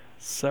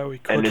So we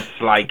and could, it's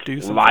like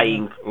do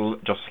something.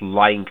 just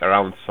lying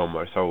around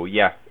somewhere. So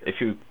yeah, if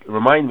you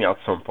remind me at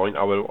some point,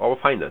 I will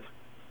find it.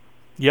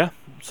 Yeah,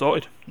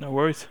 sorted. No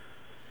worries.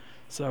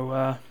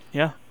 So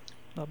yeah,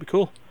 that'll be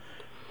cool.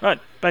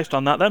 Right, based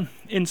on that then,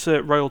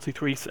 insert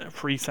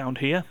royalty-free sound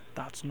here.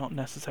 That's not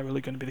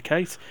necessarily going to be the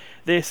case.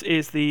 This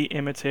is the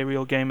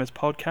Immaterial Gamers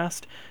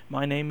podcast.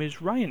 My name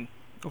is Ryan,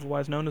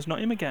 otherwise known as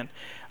Not Him Again,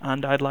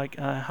 and I'd like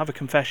have a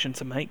confession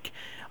to make.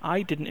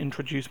 I didn't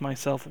introduce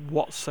myself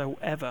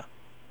whatsoever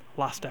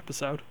last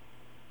episode.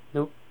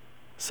 Nope.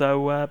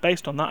 So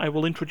based on that, I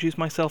will introduce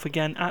myself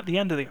again at the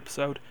end of the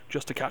episode,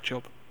 just to catch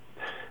up.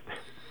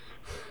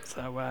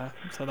 So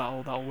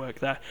that'll work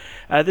there.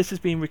 This is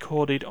being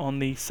recorded on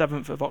the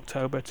 7th of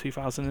October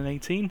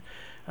 2018,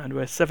 and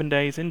we're 7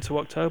 days into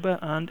October,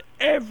 and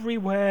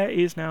everywhere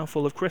is now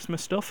full of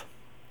Christmas stuff.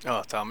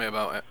 Oh, tell me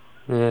about it.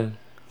 Yeah.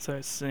 So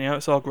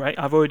it's all great.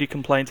 I've already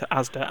complained to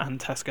Asda and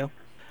Tesco,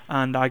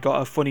 and I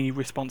got a funny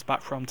response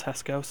back from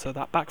Tesco, so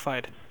that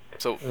backfired.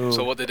 So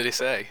Ooh. what did he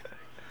say?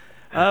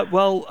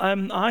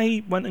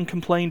 I went and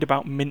complained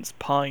about mince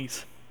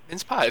pies.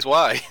 Mince pies,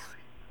 why?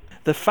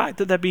 The fact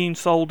that they're being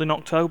sold in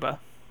October,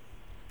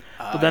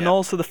 but then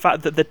also the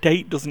fact that the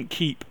date doesn't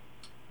keep.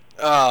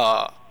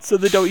 So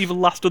they don't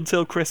even last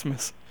until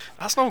Christmas.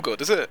 That's no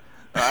good, is it?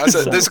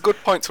 There's a good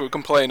point to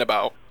complain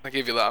about. I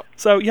give you that.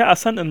 So yeah, I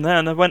sent them there,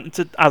 and I went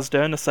to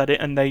Asda and I said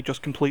it, and they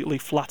just completely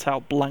flat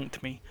out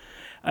blanked me.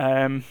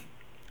 So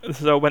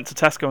I went to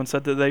Tesco and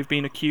said that they've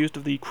been accused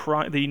of the Mince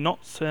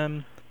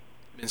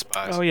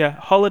pies.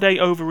 holiday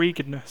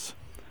overeagerness.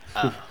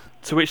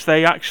 To which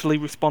they actually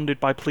responded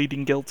by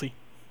pleading guilty.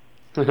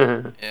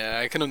 Yeah,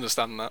 I can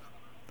understand that.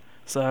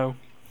 So,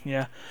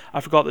 yeah,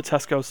 I forgot that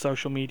Tesco's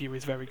social media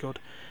is very good.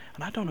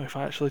 And I don't know if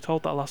I actually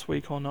told that last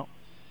week or not.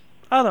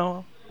 I don't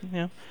know.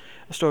 Yeah,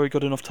 a story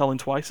good enough telling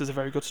twice is a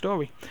very good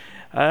story.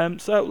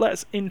 So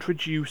let's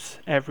introduce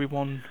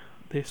everyone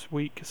this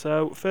week.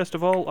 So first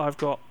of all, I've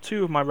got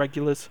two of my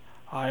regulars.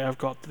 I have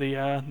got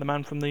the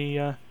man from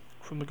the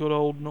good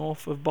old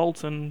north of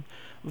Bolton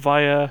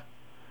via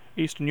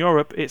Eastern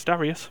Europe. It's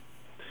Darius.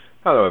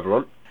 Hello,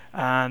 everyone.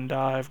 And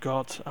I've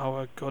got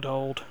our good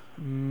old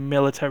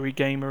military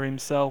gamer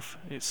himself.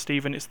 It's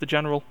Stephen, it's the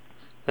General.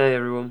 Hey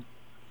everyone.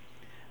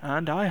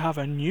 And I have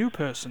a new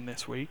person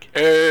this week.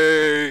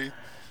 Hey!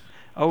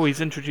 Oh, he's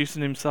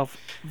introducing himself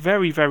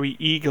very, very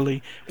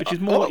eagerly, which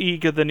is more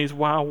eager than his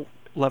WoW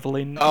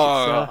leveling.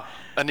 I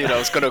knew that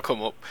was going to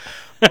come up.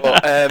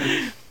 But,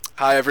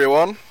 hi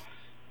everyone.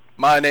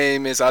 My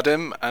name is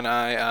Adam, and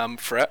I am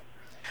Fret.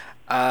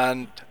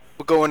 And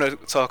we're going to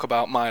talk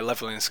about my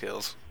leveling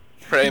skills.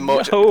 Pretty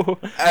much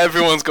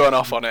everyone's going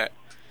off on it.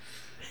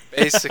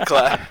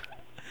 Basically,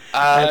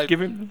 I've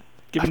given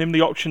him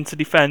the option to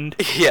defend.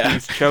 Yeah.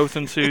 He's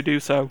chosen to do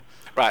so.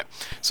 Right.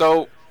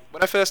 So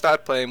when I first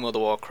started playing World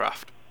of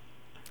Warcraft,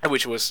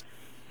 which was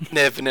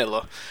near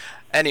vanilla,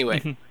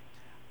 anyway,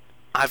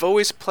 I've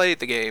always played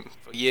the game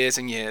for years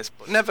and years,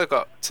 but never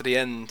got to the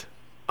end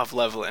of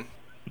leveling.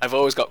 I've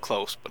always got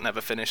close, but never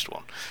finished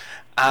one.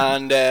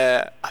 And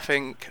I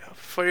think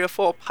 3 or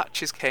 4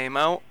 patches came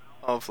out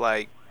of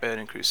like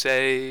Burning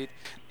Crusade,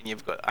 and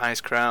you've got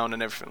Ice Crown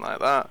and everything like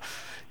that,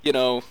 you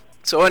know.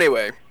 So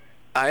anyway,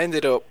 I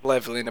ended up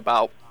leveling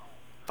about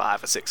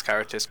 5 or 6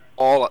 characters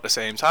all at the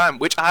same time,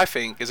 which I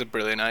think is a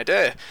brilliant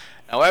idea.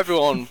 Now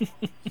everyone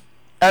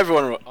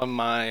on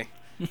my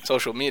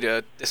social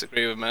media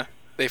disagree with me.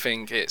 They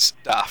think it's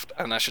daft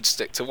and I should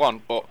stick to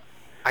one, but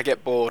I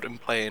get bored in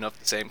playing of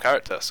the same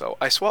character, so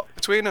I swap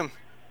between them.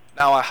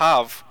 Now I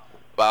have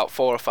about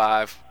 4 or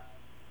 5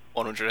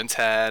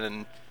 110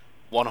 and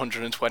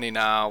 120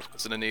 now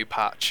because of the new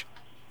patch,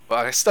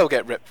 but I still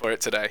get ripped for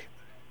it today.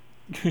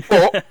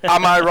 But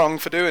am I wrong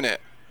for doing it?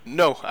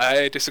 No,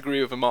 I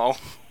disagree with them all.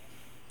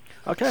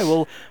 Okay,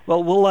 well,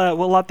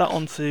 we'll add that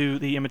onto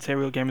the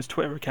Immaterial Gamers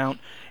Twitter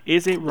account.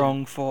 Is it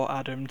wrong for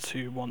Adam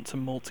to want to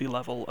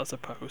multi-level as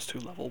opposed to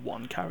level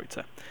 1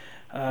 character?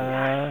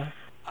 I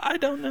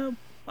don't know.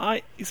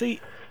 You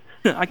see,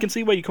 I can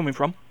see where you're coming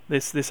from.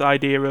 This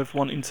idea of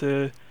wanting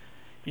to,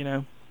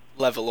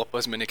 level up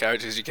as many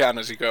characters as you can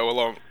as you go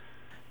along.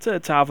 To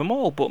have them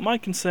all, but my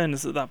concern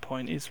is at that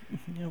point is,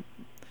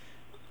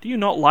 do you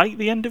not like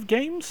the end of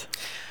games?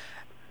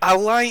 I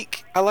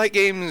like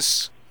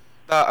games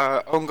that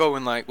are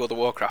ongoing like World of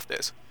Warcraft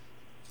is.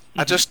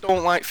 I just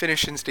don't like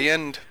finishing to the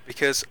end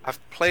because I've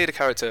played a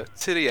character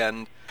to the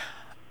end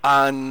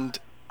and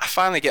I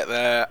finally get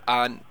there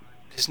and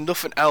there's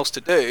nothing else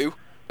to do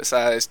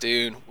besides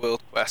doing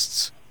world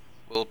quests,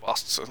 world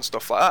bosses and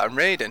stuff like that and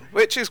raiding,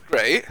 which is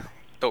great,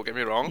 don't get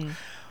me wrong.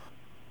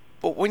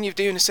 But when you're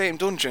doing the same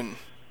dungeon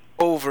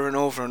over and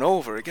over and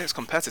over, it gets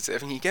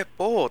competitive and you get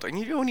bored and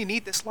you only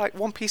need this like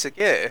one piece of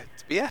gear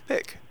to be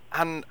epic,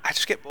 and I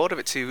just get bored of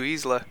it too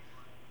easily.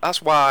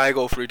 That's why I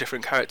go through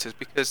different characters,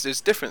 because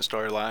there's different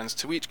storylines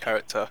to each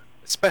character,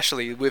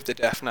 especially with the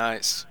Death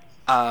Knights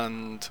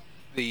and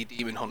the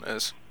Demon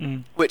Hunters,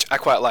 which I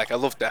quite like. I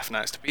love Death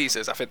Knights to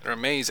pieces. I think they're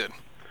amazing.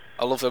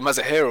 I love them as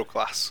a hero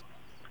class.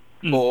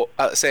 But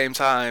at the same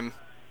time,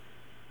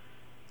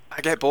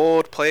 I get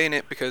bored playing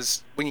it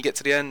because when you get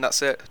to the end,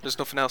 that's it. There's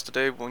nothing else to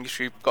do. Once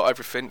you've got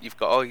everything, you've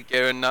got all your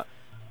gear and that.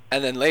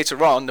 And then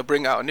later on, they'll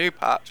bring out a new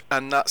patch,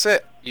 and that's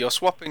it. You're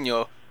swapping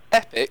your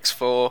epics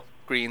for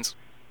greens,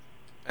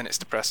 and it's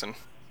depressing.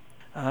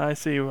 I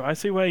see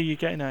where you're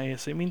getting at here.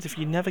 So it means if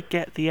you never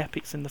get the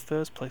epics in the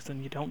first place,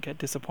 then you don't get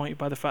disappointed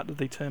by the fact that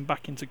they turn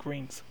back into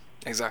greens.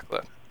 Exactly.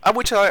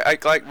 Which I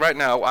like right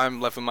now.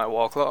 I'm leveling my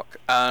war clock,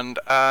 and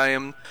I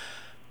am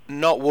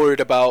not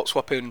worried about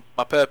swapping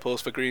my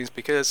purples for greens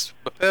because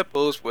the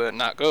purples weren't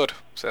that good.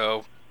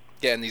 So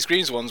getting these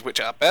greens ones,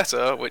 which are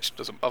better, which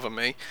doesn't bother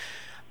me,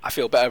 I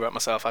feel better about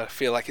myself. I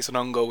feel like it's an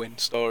ongoing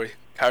story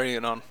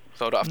carrying on,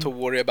 so I don't have to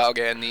worry about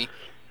getting the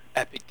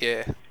epic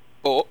gear.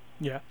 But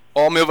Yeah.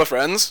 all my other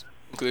friends,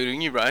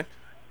 including you, Ryan,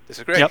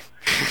 disagree. Yep.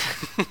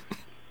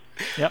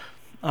 Yep.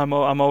 I'm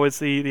always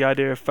the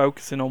idea of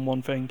focusing on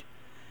one thing.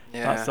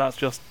 Yeah. That's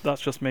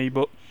just me.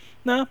 But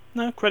no,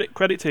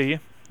 credit to you.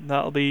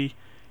 That'll be,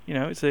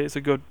 it's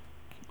a good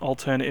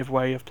alternative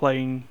way of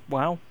playing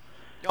WoW.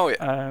 Oh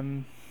yeah.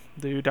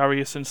 Do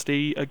Darius and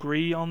Steve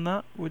agree on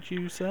that? Would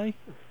you say?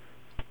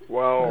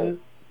 Well,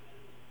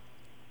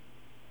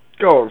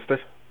 go on, Steve.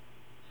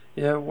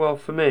 Yeah, well,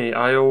 for me,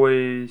 I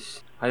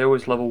always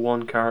level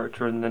one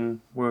character and then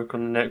work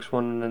on the next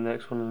one and the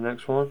next one and the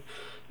next one.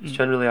 It's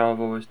generally how I've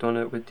always done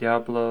it with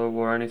Diablo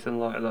or anything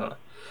like that.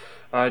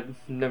 I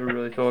never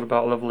really thought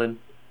about leveling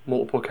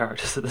multiple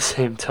characters at the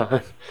same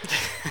time.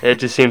 It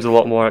just seems a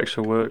lot more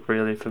extra work,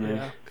 really, for me.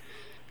 Yeah.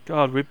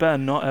 God, we better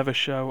not ever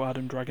show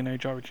Adam Dragon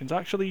Age Origins.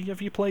 Actually,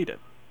 have you played it?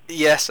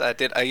 Yes, I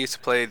did. I used to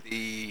play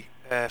the.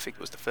 I think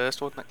it was the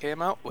first one that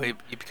came out, where you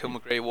become a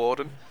Grey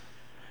Warden.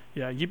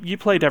 Yeah, you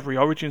played every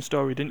origin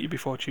story, didn't you,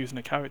 before choosing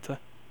a character?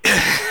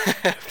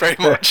 Very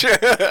much.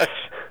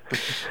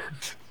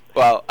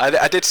 Well,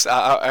 I did.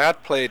 I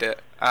had played it,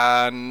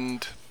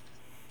 and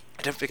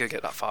I didn't think I'd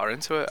get that far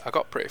into it. I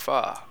got pretty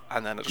far,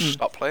 and then I just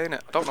stopped playing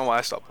it. I don't know why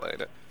I stopped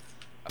playing it.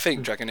 I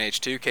think Dragon Age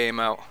 2 came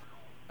out,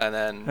 and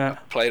then I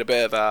played a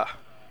bit of that,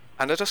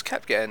 and I just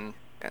kept getting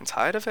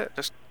tired of it.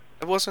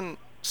 It wasn't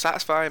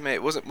satisfying me.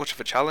 It wasn't much of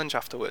a challenge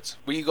afterwards.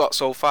 We got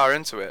so far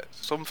into it,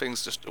 some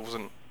things just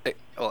wasn't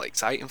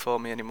exciting for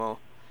me anymore.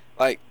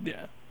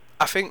 Yeah.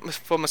 I think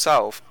for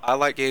myself, I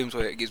like games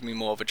where it gives me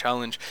more of a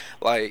challenge.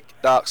 Like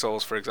Dark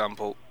Souls, for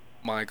example.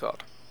 My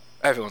God,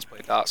 everyone's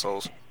played Dark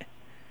Souls.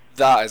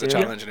 That is a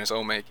challenge in its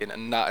own making,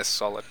 and that is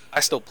solid.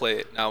 I still play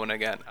it now and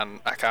again, and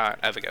I can't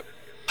ever get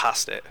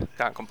past it.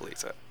 Can't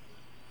complete it.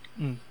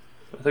 I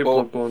think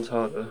Bloodborne's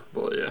harder,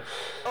 but yeah.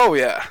 Oh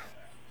yeah.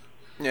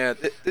 Yeah,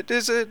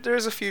 there's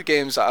a few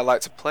games that I like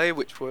to play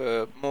which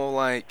were more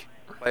like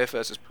player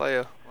versus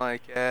player,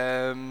 like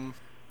Hunt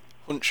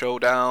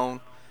Showdown.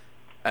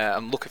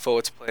 I'm looking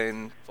forward to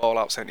playing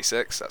Fallout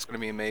 76. That's going to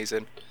be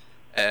amazing.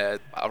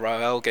 Battle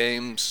Royale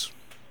games,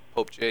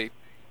 PUBG,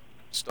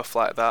 stuff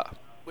like that,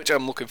 which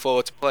I'm looking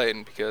forward to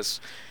playing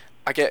because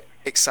I get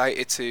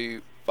excited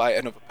to fight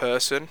another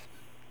person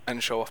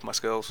and show off my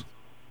skills.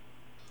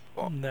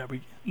 There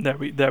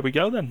we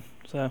go then.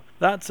 So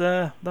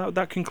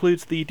that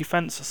concludes the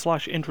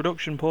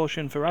defense/introduction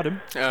portion for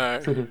Adam.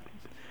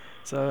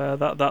 So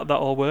that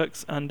all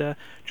works. And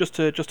just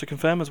to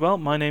confirm as well,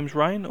 my name's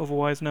Ryan,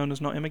 otherwise known as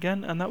Not Him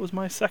Again, and that was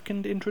my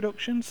second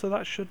introduction. So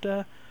that should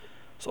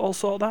all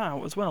sort that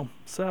out as well.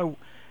 So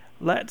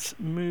let's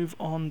move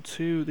on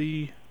to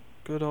the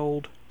good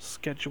old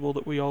schedule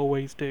that we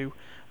always do,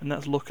 and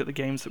let's look at the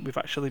games that we've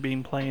actually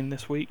been playing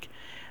this week.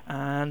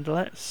 And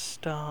let's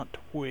start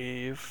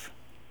with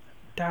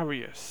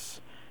Darius.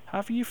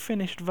 Have you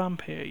finished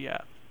Vampire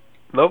yet?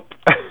 Nope.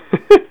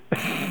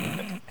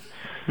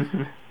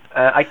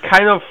 I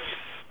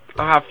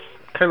have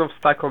kind of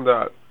stuck on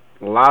the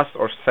last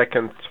or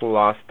second to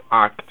last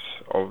act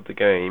of the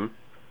game.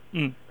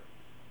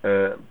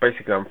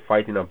 Basically, I'm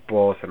fighting a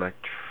boss and I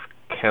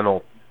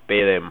cannot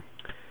beat him.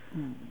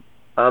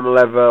 I'm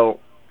level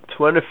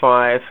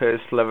 25, he's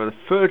level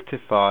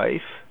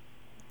 35.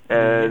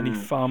 And any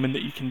farming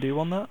that you can do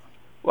on that?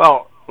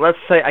 Well, let's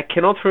say I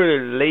cannot really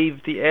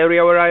leave the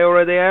area where I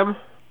already am.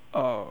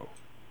 Oh.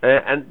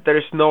 And there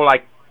is no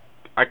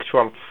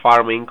actual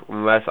farming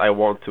unless I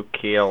want to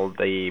kill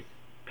the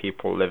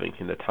people living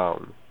in the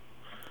town.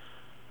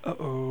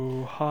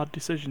 Hard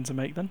decision to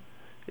make then.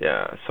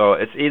 Yeah, so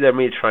it's either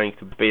me trying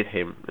to beat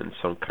him in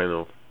some kind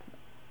of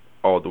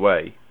odd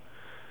way,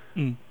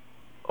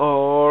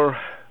 or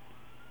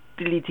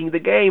deleting the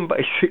game,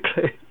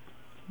 basically.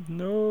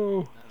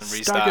 No. And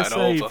Stagger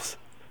restarting saves.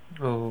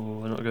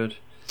 Oh, not good.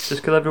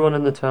 Just kill everyone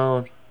in the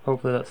town.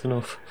 Hopefully that's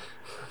enough.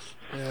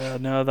 Yeah,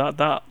 no,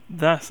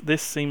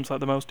 this seems like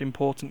the most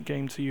important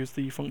game to use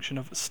the function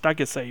of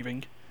stagger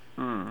saving,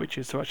 which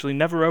is to actually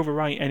never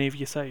overwrite any of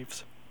your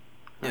saves.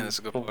 Yeah, that's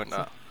a good point.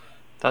 That.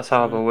 That's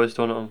how I've always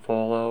done it on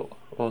Fallout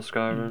or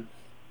Skyrim.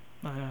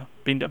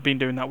 Been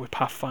doing that with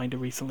Pathfinder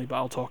recently, but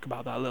I'll talk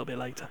about that a little bit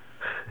later.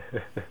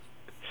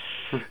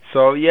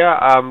 So yeah,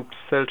 I'm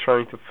still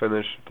trying to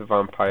finish the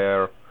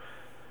Vampire.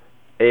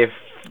 If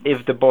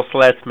the boss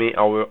lets me,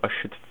 I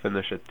should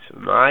finish it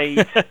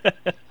tonight.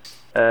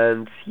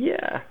 And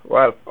yeah,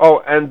 well, oh,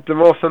 and the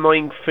most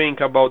annoying thing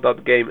about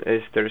that game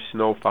is there's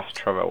no fast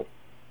travel.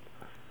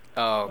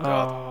 Oh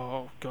god,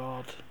 Oh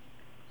God.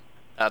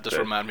 that just Yes.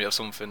 reminded me of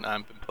something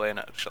I've been playing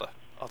actually.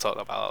 I'll talk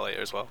about that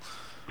later as well.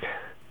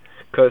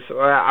 Because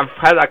I've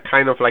had a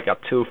kind of like a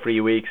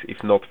 2-3 weeks,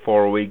 if not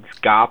 4 weeks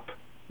gap,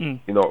 Mm.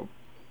 you know,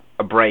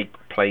 a break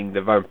playing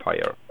the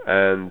vampire.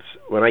 And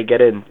when I get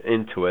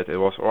into it, it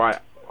was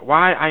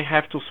why I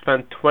have to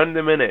spend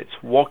 20 minutes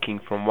walking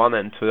from one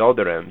end to the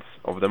other ends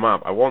of the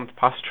map. I want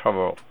fast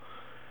travel.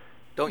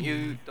 Don't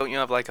you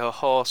have like a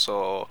horse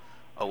or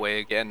a way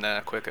of getting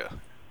there quicker?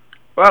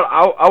 Well,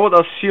 I would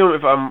assume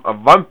if I'm a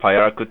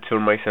vampire, I could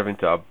turn myself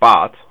into a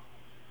bat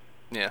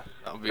Yeah,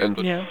 that would be a and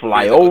good, Yeah.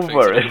 fly really good thing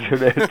over, to do.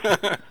 isn't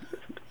it?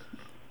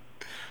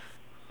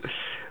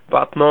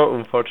 But no,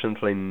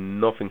 unfortunately,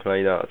 nothing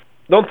like that.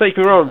 Don't take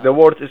me wrong, the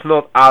world is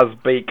not as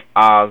big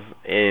as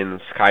in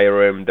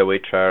Skyrim, The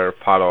Witcher,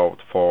 Fallout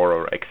 4,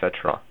 or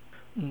etc.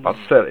 But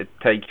still, it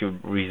takes you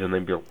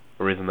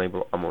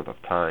reasonable amount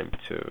of time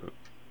to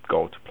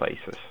go to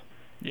places.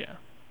 Yeah.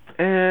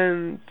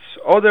 And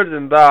other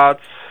than that,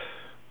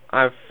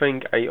 I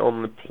think I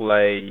only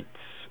played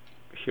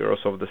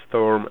Heroes of the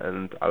Storm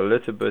and a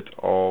little bit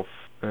of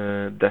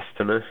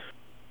Destiny.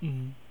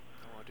 Mm.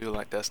 Oh, I do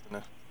like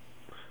Destiny.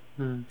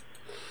 Hmm.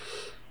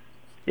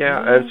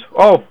 Yeah,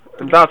 Yeah.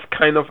 and that's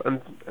kind of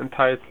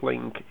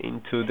entitling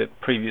into the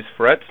previous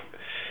thread.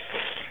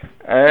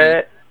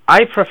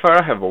 I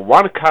prefer have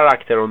one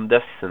character on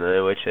Destiny,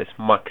 which is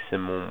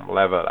maximum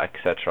level,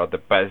 etc., the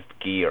best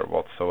gear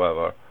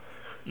whatsoever.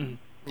 Mm.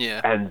 Yeah.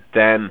 And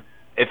then,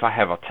 if I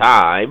have a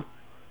time,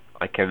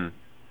 I can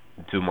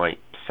do my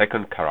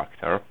second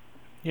character.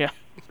 Yeah.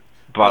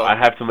 But Oh. I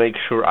have to make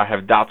sure I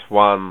have that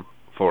one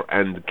for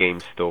end game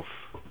stuff.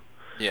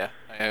 Yeah,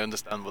 I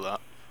understand with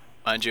that.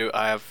 Mind you,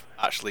 I have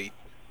actually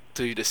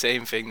do the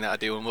same thing that I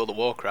do in World of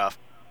Warcraft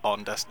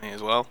on Destiny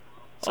as well.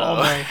 So Oh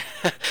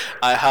no.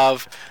 I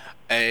have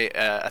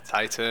a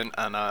Titan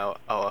and a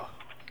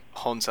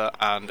Hunter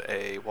and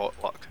a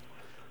Warlock.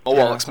 My Yeah,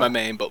 Warlock's my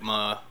main, but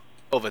my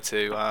other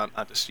two, I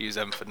just use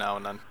them for now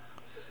and then.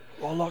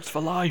 Warlocks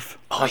for life.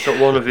 Oh, I've got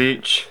one of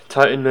each.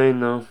 Titan main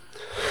though.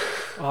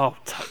 Oh,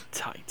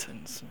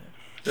 Titans.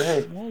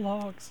 Hey,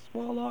 Warlocks.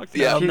 Yeah. No, if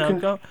you no, can,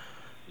 go.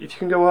 if you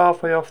can go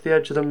halfway off the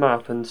edge of the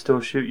map and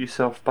still shoot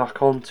yourself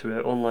back onto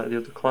it, unlike the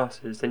other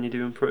classes, then you're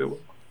doing pretty well.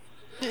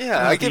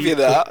 Yeah, I give you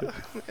that.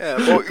 Yeah,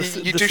 but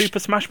you The do. Super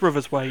Smash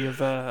Brothers way of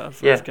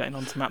Yeah. getting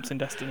onto maps in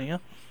Destiny, yeah?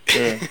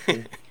 Yeah.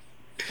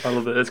 I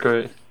love it. It's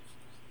great.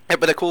 Yeah,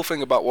 but the cool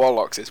thing about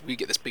Warlocks is we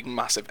get this big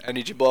massive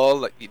energy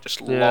ball that you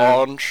just Yeah.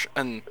 launch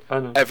and I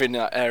know. everything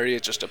in that area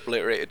is just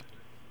obliterated,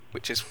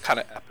 which is kind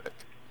of epic.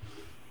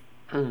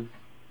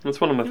 That's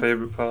one of my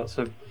favourite parts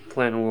of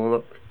playing a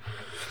warlock.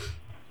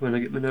 When I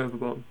get my Nova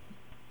bomb.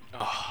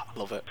 Oh, I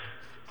love it.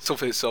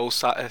 Something so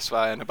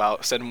satisfying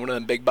about sending one of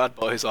them big bad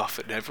boys off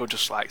and everyone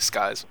just like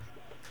skies.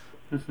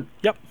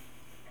 Yep.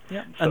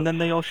 And then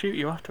they all shoot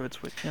you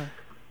afterwards, which, yeah.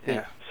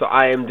 Yeah, So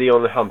I am the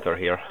only hunter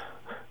here.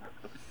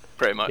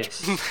 pretty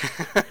much.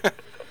 Yes.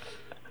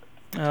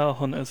 Oh,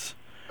 hunters.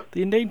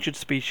 The endangered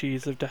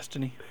species of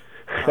Destiny.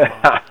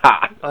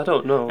 I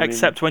don't know.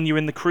 Except when you're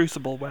in the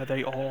Crucible where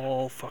they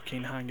all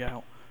fucking hang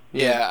out.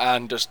 Yeah,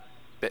 and just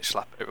bitch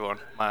slap everyone.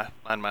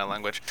 Mind my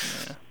language.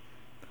 Yeah.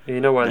 You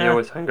know why they Yeah.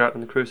 always hang out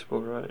in the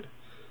Crucible, right?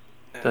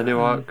 Their new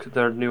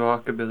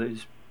arc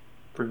abilities.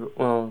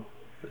 Well,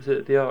 is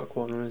it the arc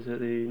one or is it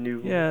the new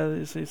one? Yeah,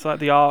 it's like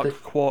the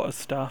Arc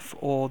Quarterstaff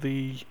or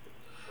the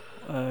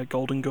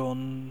Golden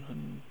Gun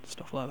and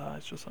stuff like that.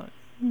 It's just like...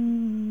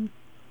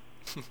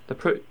 They're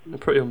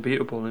pretty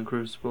unbeatable in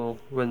Crucible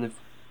when they've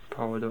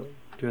powered up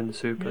doing the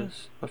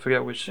supers. I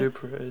forget which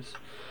super it is.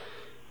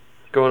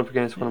 Going up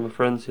against one of my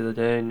friends the other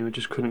day and we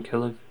just couldn't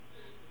kill him.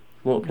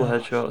 Multiple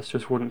headshots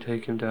just wouldn't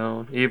take him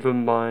down.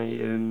 Even my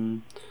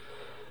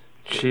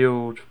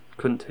shield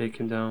couldn't take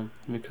him down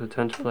because I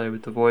tend to play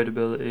with the void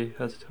ability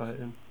as a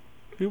Titan.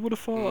 Who would have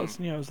thought,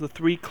 as the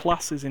three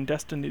classes in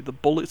Destiny, the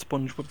Bullet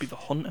Sponge would be the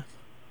Hunter?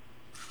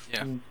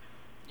 Yeah.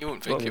 You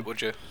wouldn't think it,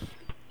 would you?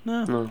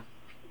 No.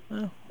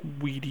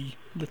 Weedy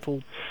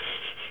little...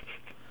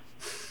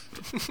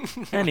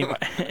 Anyway,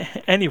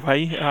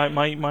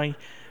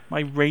 my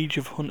rage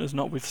of hunters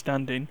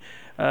notwithstanding,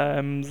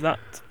 is that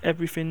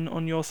everything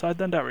on your side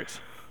then, Darius?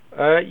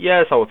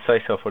 Yes, I would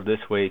say so for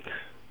this week.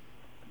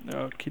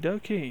 Okie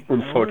dokie.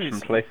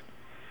 Unfortunately.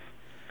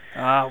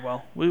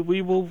 Well,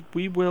 we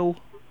will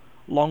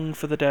long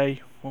for the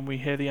day when we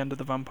hear the end of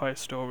the vampire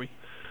story.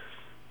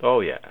 Oh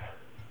yeah.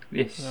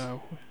 Yes.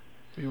 So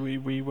we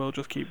will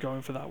just keep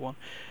going for that one.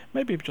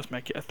 Maybe just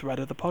make it a thread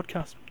of the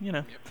podcast. You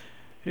know,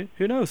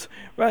 who knows?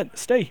 Right,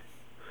 stay.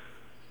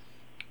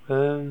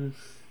 Not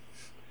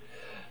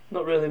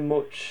really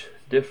much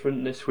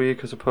different this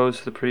week as opposed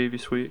to the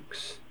previous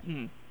weeks.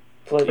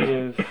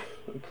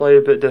 Play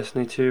a bit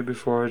Destiny 2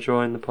 before I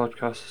joined the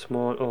podcast this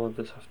morning,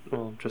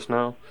 just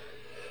now.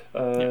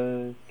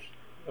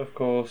 Of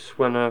course,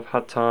 when I've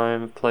had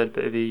time, I've played a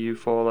bit of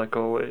EU4 like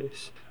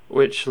always,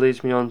 which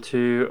leads me on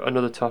to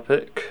another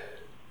topic.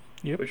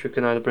 Yep. which we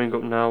can either bring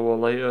up now or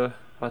later.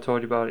 I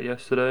told you about it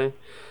yesterday.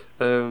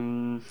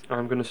 I'm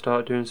going to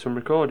start doing some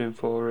recording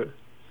for it.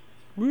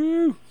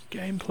 Woo!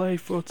 Gameplay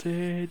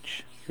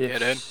footage.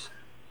 Get in. Yes.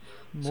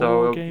 More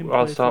So gameplay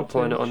I'll start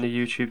putting it footage. on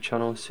the YouTube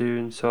channel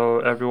soon. So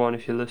everyone,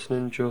 if you're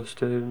listening,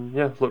 just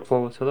look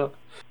forward to that.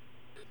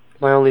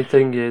 My only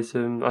thing is,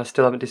 I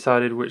still haven't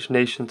decided which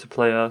nation to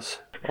play as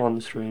on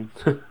the stream.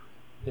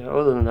 Yeah,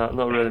 other than that,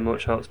 not really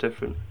much else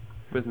different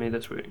with me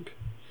this week.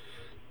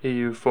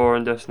 EU4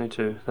 and Destiny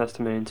 2, that's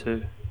the main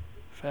two.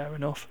 Fair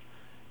enough.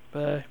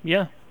 But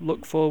yeah,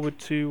 look forward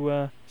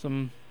to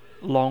some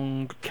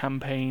long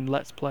campaign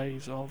let's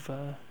plays of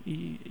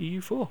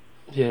EU4.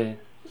 Yeah.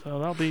 So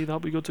that'll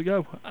be good to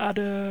go.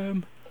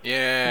 Adam,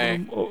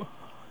 Yay.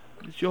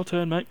 it's your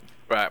turn, mate.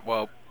 Right,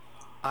 well,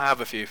 I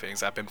have a few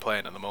things I've been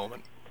playing at the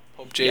moment.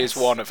 PUBG Yes.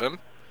 is one of them,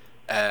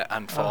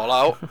 and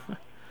Fallout.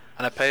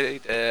 And I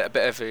played a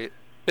bit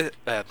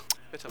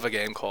of a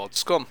game called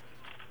Scum,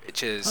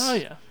 which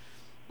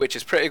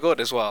is pretty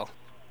good as well.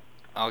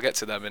 I'll get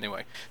to them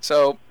anyway.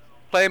 So,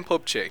 playing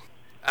PUBG,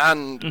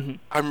 and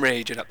I'm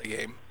raging at the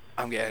game.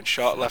 I'm getting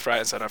shot left, right,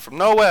 and centre from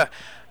nowhere.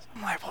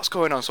 I'm like, what's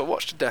going on? So I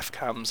watched the death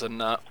cams and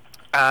that,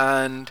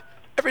 and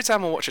every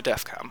time I watch a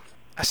death cam,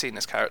 I seen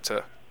this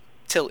character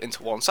tilt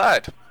into one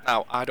side.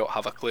 Now, I don't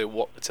have a clue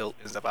what the tilt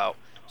is about.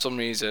 For some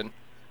reason,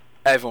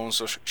 everyone's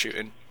just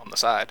shooting on the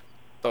side.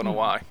 Don't know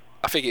why.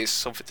 I think it's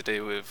something to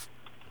do with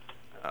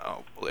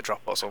bullet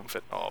drop or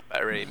something, or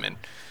better aiming.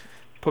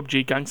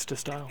 PUBG gangster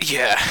style.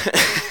 Yeah.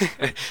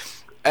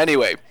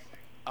 Anyway,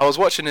 I was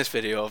watching this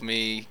video of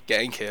me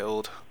getting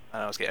killed,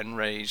 and I was getting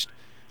enraged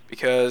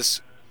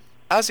because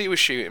as he was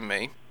shooting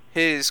me,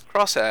 his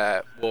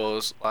crosshair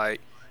was like,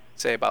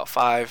 say, about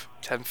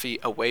 5-10 feet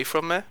away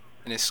from me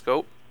in his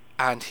scope,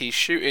 and he's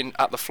shooting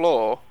at the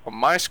floor on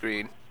my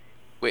screen,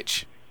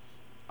 which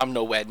I'm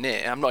nowhere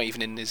near. I'm not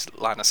even in his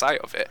line of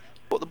sight of it,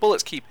 but the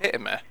bullets keep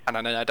hitting me, and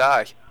then I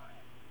die.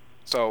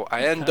 So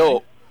I end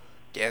up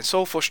getting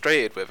so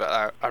frustrated with it,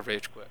 I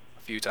rage quit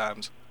a few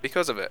times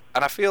because of it.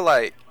 And I feel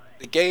like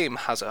the game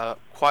has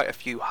quite a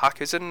few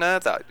hackers in there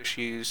that just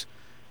use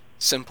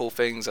simple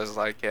things as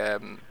like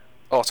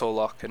auto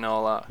lock and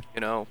all that,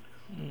 you know,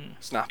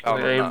 snap out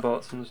Like and that.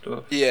 aimbots and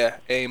stuff. Yeah,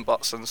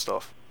 aimbots and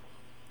stuff.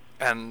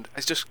 And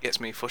it just gets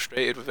me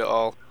frustrated with it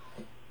all,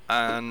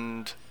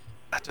 and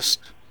it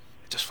just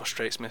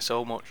frustrates me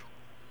so much.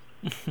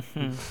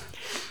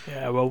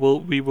 Yeah, well,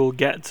 we will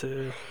get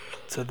to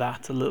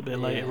that a little bit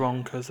later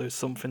on, because there's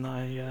something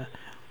that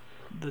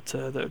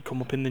would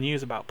come up in the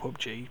news about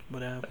PUBG,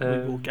 but we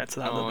will get to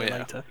that a little bit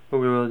later. But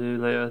we will do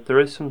later. There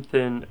is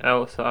something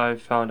else that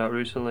I've found out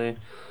recently.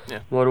 Yeah.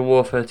 Modern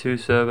Warfare 2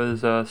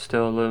 servers are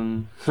still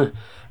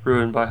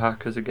ruined by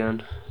hackers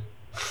again.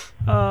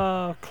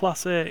 Ah,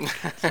 classic.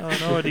 So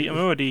an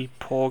already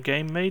poor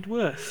game made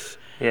worse.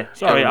 Yeah.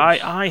 Sorry,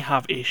 I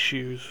have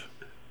issues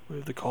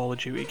with the Call of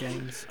Duty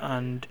games,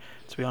 and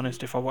to be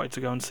honest, if I wanted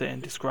to go and sit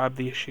and describe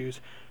the issues,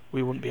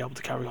 we wouldn't be able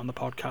to carry on the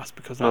podcast,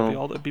 because that'd be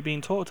all that would be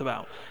being talked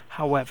about.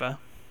 However,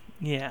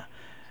 yeah,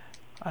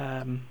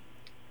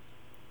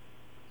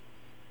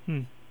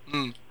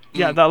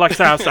 yeah, like I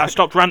said, I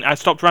stopped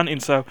ranting.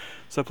 So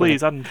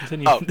please, Adam,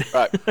 continue. Oh,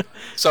 right.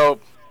 So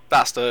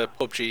that's the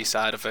PUBG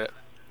side of it.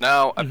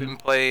 Now I've been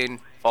playing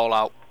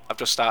Fallout. I've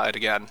just started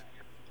again.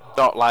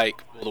 Not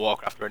like World of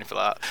Warcraft or anything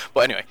like that.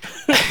 But anyway,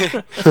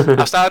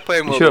 I started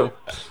playing World of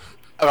Warcraft.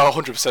 I'm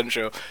 100%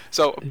 sure.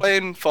 So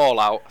playing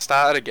Fallout, I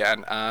started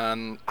again,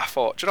 and I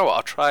thought, do you know what?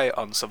 I'll try it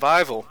on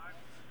survival.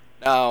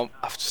 Now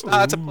I've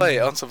started to play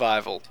it on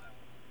survival,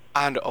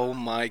 and oh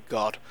my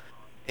god,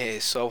 it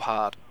is so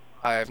hard.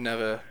 I have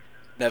never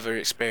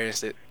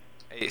experienced it.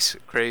 It's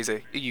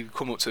crazy. You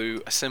come up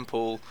to a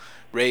simple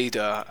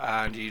raider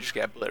and you just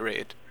get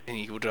obliterated, and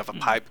you would have a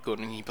pipe gun,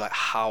 and you'd be like,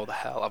 how the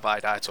hell have I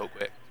died so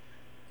quick?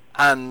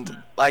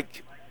 And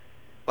like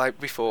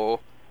before,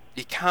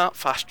 you can't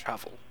fast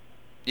travel.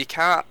 You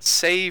can't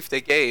save the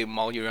game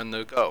while you're on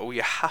the go.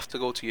 You have to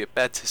go to your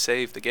bed to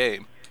save the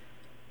game.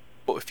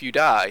 But if you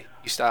die,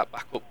 you start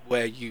back up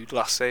where you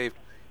last saved.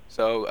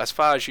 So as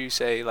far as you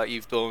say, like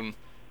you've done,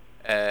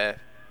 you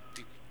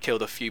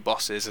killed a few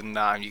bosses, and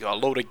now you got a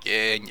load of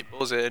gear, and you're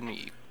buzzing,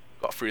 you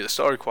got through the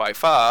story quite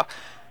far,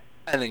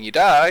 and then you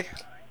die,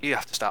 you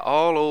have to start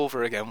all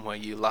over again where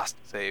you last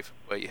saved,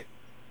 where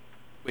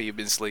you've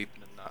been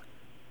sleeping and that.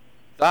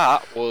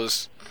 That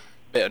was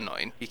a bit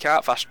annoying. You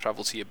can't fast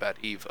travel to your bed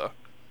either.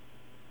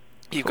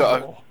 You've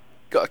got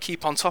to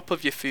keep on top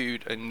of your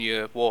food and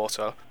your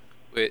water,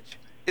 which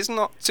is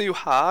not too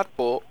hard,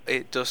 but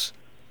it does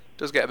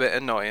get a bit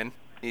annoying.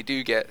 You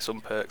do get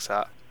some perks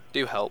that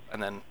do help,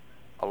 and then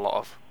a lot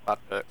of bad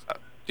perks that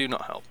do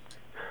not help.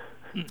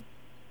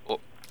 But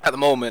at the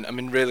moment,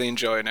 I'm really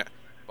enjoying it.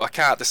 But I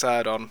can't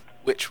decide on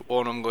which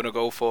one I'm going to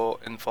go for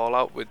in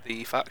Fallout with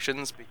the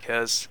factions,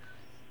 because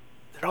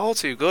they're all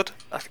too good.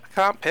 I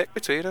can't pick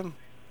between them.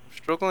 I'm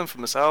struggling for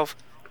myself.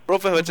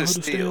 Brotherhood of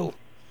Steel.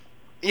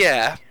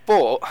 Yeah,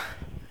 but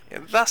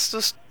that's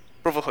just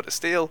Brotherhood of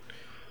Steel.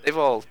 They've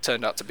all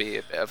turned out to be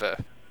a bit of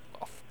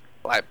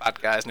like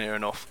bad guys near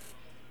enough.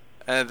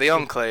 The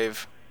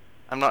Enclave,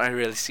 I've not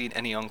really seen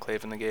any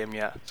Enclave in the game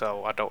yet,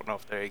 so I don't know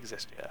if they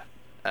exist yet.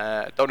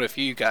 Don't know if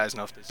you guys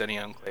know if there's any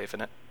Enclave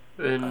in it.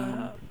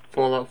 In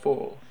Fallout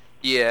 4,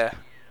 Yeah.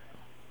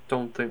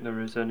 don't think there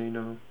is any.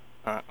 No,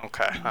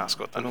 Okay, that's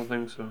good I then. don't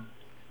think so.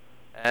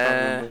 Can't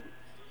remember.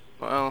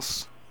 What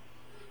else?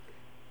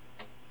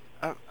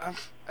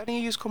 Any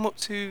of you come up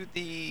to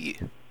the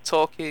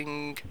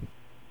talking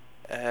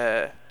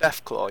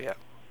Deathclaw yet?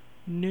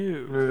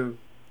 No. No.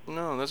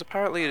 No, there's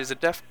a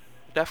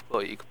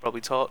Deathclaw you could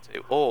probably talk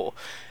to, or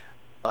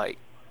like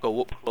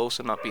go up close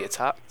and not be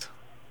attacked.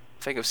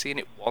 I think I've seen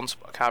it once,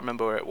 but I can't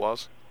remember where it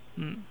was.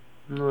 I'm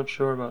not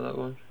sure about that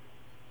one.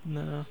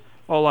 No.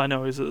 All I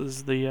know is that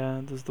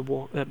there's the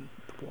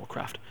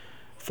Warcraft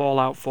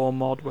Fallout 4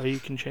 mod where you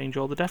can change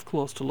all the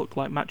Deathclaws to look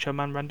like Macho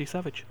Man Randy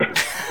Savage.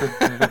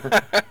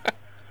 I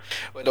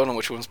don't know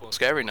which one's more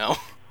scary now.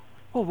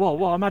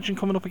 Well, imagine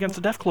coming up against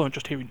a Deathclaw and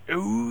just hearing,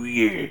 "Oh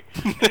yeah,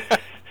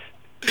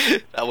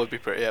 That would be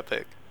pretty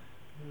epic.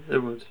 It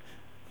would.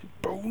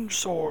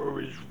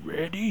 Bonesaw is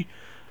ready."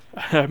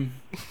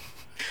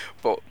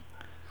 But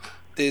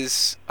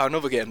there's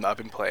another game that I've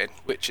been playing,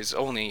 which is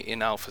only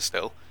in alpha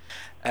still,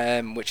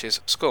 which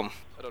is Scum.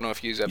 I don't know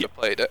if you've ever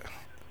played it.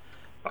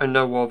 I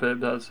know of it,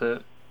 that's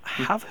it.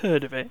 I have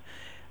heard of it,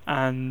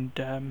 and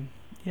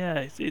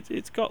yeah,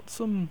 it's got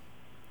some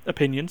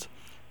opinions.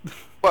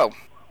 Well,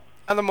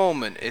 at the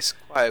moment, it's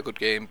quite a good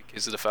game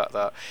because of the fact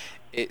that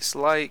it's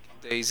like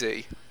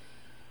DayZ,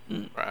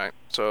 right?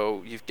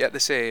 So you get the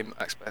same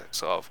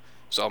aspects of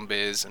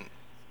zombies and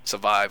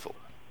survival.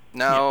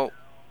 Now,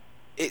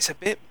 it's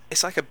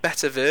like a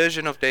better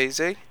version of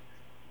DayZ,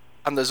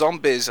 and the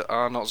zombies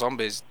are not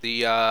zombies.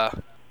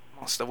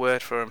 What's the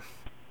word for them?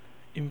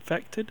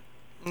 Infected?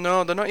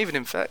 No, they're not even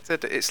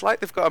infected. It's like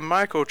they've got a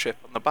microchip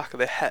on the back of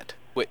their head,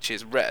 which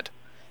is red,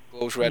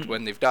 glows red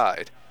when they've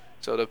died.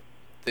 So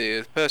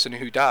the person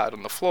who died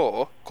on the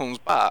floor comes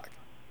back,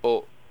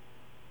 but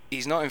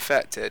he's not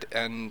infected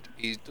and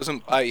he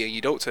doesn't bite you.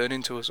 You don't turn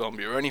into a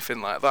zombie or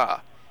anything like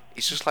that.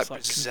 He's just like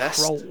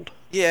possessed. Controlled.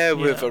 Yeah,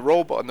 with a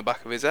robot on the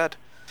back of his head.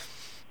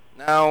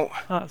 Now,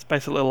 that's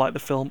basically like the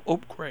film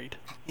Upgrade.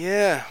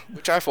 Yeah,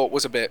 which I thought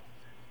was a bit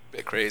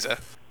crazy.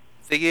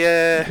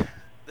 The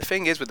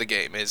thing is with the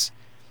game is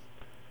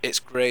it's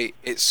great.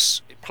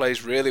 It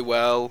plays really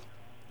well.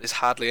 There's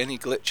hardly any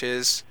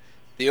glitches.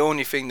 The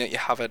only thing that you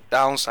have a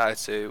downside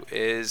to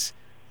is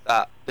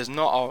that there's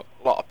not a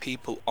lot of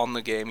people on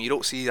the game. You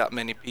don't see that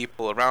many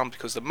people around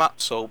because the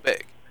map's so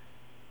big.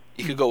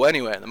 You could go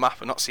anywhere in the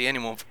map and not see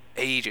anyone for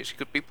ages. You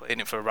could be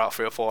playing it for about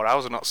 3 or 4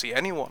 hours and not see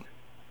anyone.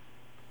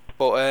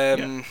 But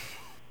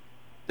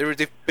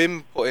they've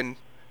been putting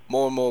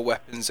more and more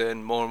weapons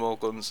in, more and more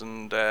guns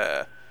and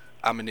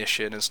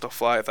ammunition and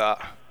stuff like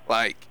that.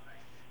 Like,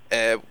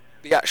 they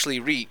actually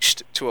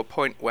reached to a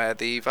point where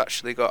they've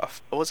actually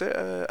got,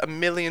 a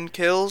million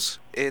kills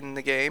in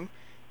the game,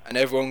 and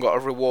everyone got a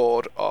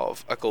reward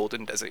of a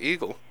golden desert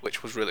eagle,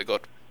 which was really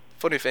good.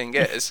 Funny thing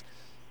is,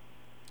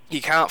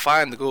 you can't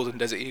find the golden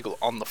desert eagle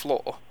on the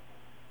floor,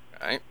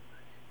 right?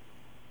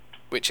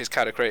 Which is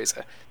kind of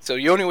crazy. So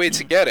the only way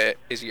to get it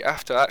is you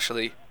have to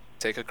actually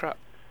take a crap.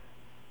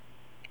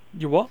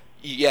 You what?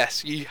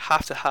 Yes, you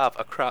have to have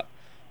a crap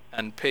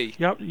and pee.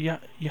 Yeah,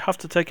 you have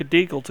to take a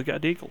Deagle to get a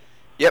Deagle.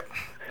 Yep,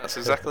 that's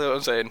exactly what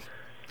I'm saying.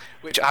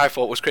 Which I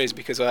thought was crazy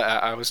because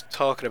I was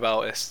talking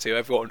about this to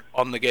everyone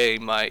on the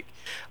game. Like,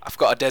 I've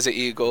got a desert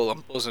eagle,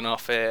 I'm buzzing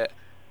off it.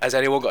 Has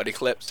anyone got any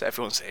clips?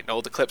 Everyone's saying, no,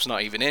 the clip's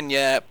not even in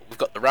yet, but we've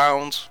got the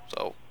rounds.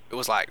 So it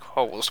was like,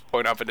 oh, what's the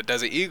point of having a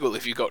desert eagle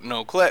if you've got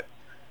no clip?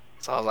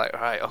 So I was like,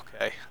 right,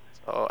 okay.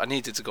 So I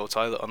needed to go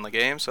toilet on the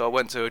game, so I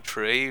went to a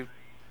tree,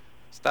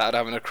 started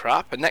having a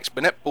crap, and next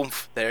minute, boom,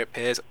 there it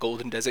appears, a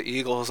golden desert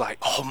eagle. I was like,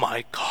 oh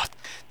my god,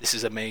 this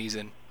is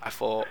amazing. I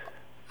thought,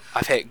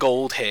 I've hit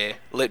gold here,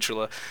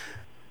 literally.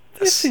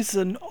 This is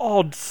an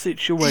odd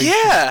situation.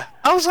 Yeah!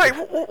 I was like,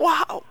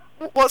 wow,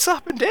 what's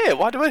happened here?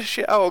 Why do I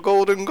shit out a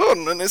golden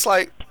gun? And it's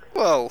like,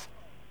 well,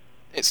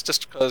 it's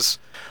just because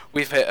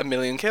we've hit 1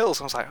 million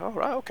kills. I was like, oh,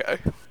 right, okay.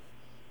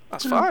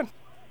 That's fine.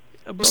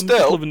 But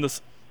Still, I'm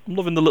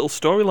loving the little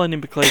storyline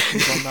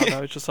implications on that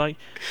though. It's just like,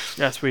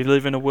 yes, we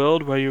live in a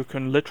world where you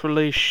can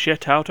literally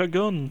shit out a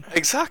gun.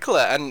 exactly,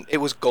 and it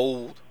was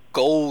gold.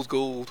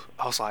 Gold.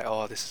 I was like,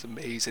 oh, this is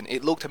amazing.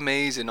 It looked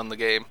amazing on the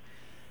game.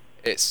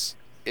 It's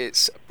a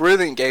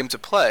brilliant game to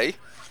play.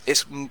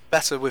 It's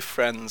better with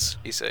friends,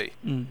 you see.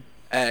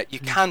 You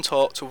can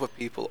talk to other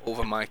people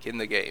over mic in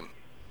the game.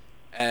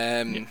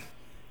 The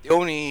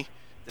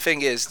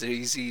thing is,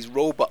 there's these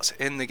robots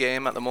in the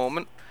game at the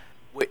moment,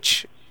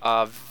 which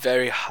are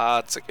very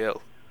hard to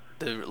kill.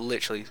 They're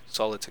literally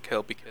solid to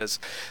kill because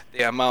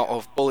the amount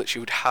of bullets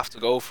you would have to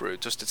go through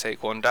just to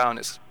take one down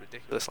is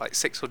ridiculous, like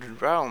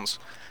 600 rounds.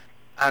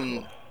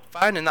 And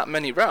finding that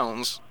many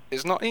rounds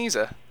is not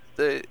easy.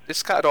 They're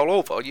scattered all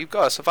over. You've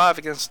got to survive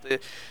against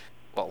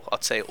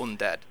I'd say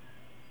undead.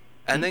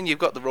 And then you've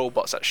got the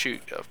robots that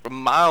shoot you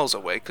from miles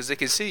away because they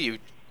can see you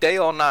day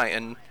or night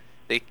and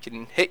they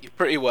can hit you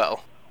pretty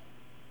well.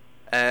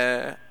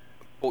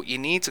 But you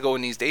need to go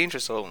in these danger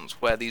zones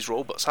where these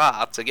robots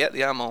are to get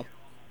the ammo.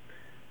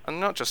 And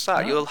not just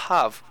that, Ah. you'll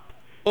have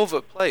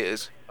other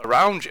players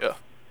around you,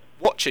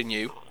 watching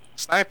you,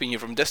 sniping you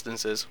from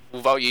distances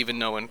without you even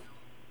knowing.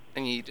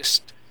 And you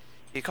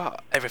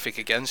got everything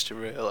against you,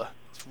 really.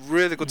 It's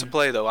really good to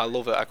play, though. I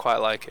love it. I quite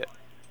like it.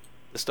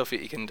 The stuff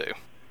that you can do.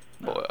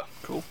 But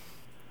Cool.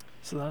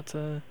 So that's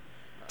so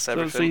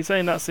everything. you're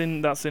saying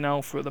that's in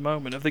alpha at the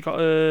moment. Have they got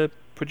a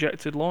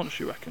projected launch,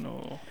 you reckon,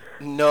 or?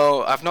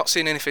 No, I've not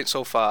seen anything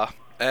so far.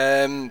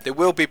 They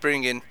will be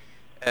bringing.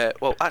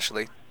 Well,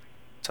 actually,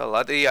 tell a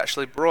lad, they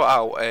actually brought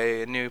out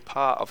a new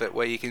part of it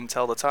where you can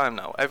tell the time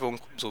now. Everyone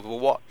comes with a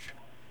watch,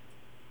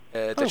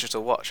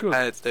 digital watch, good.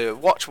 and the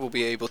watch will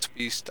be able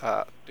to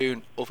start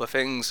doing other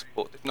things,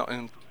 but they've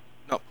not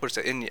put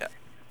it in yet.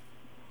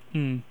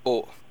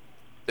 But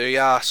they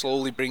are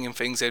slowly bringing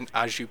things in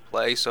as you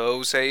play.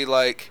 So say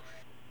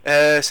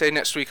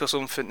next week or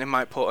something, they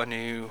might put a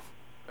new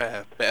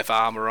bit of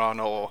armor on,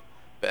 or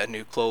bit of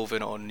new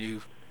clothing, or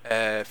new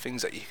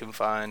things that you can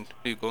find,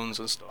 new guns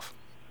and stuff.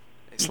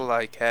 It's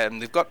like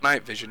they've got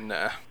night vision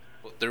there,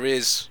 but there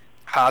is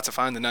hard to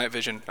find the night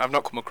vision. I've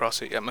not come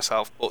across it yet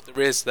myself, but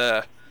there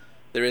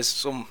is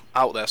some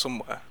out there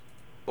somewhere.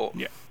 But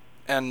Yeah.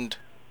 and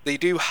they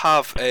do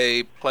have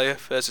a player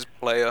versus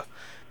player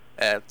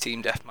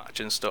team deathmatch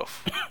and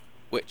stuff,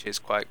 which is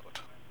quite good.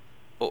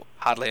 But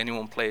hardly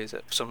anyone plays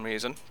it for some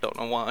reason. Don't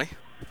know why.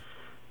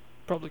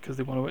 Probably because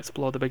they want to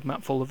explore the big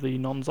map full of the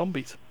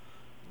non-zombies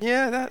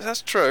Yeah,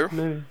 that's true.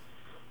 Maybe.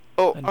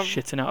 Oh, and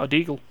shitting out a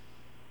Deagle.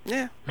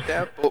 yeah,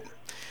 but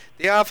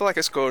they have like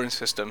a scoring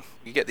system.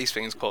 You get these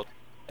things called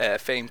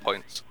fame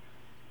points.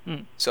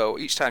 So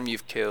each time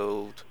you've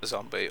killed a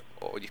zombie,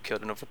 or you've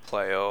killed another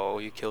player, or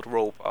you killed a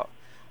robot,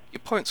 your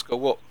points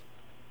go up.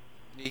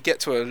 You get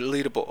to a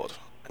leaderboard,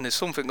 and there's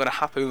something going to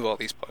happen with all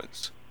these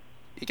points.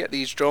 You get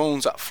these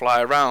drones that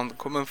fly around and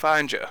come and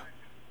find you,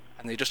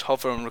 and they just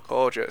hover and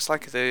record you. It's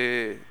like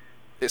a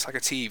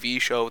TV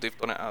show they've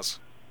done it as.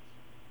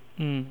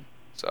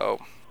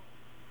 So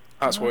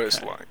that's what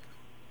it's like.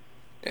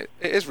 It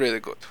is really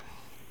good.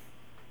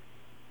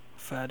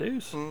 Fair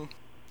dues.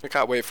 I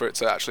can't wait for it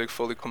to actually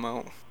fully come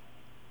out.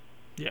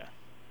 Yeah.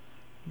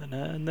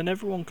 And then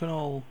everyone can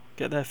all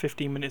get their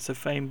 15 minutes of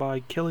fame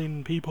by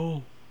killing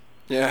people.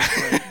 Yeah.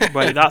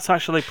 Wait, that's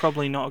actually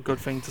probably not a good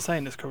thing to say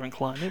in this current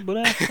climate, but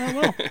oh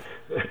well.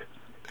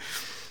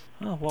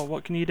 Oh, well,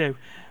 what can you do?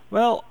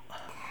 Well,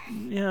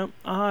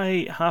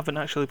 I haven't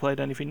actually played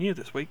anything new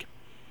this week.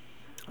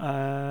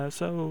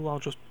 So I'll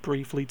just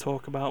briefly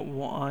talk about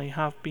what I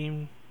have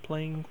been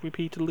playing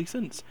repeatedly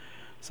since.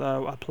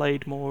 So I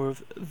played more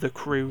of The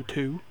Crew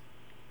 2,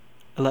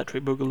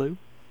 Electric Boogaloo.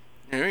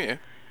 Yeah.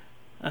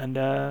 And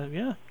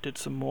did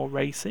some more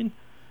racing.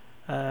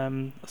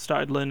 I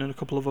started learning a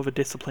couple of other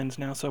disciplines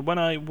now. So when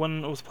I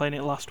was playing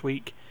it last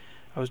week,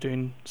 I was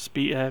doing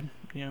street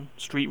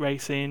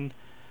racing.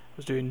 I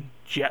was doing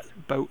jet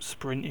boat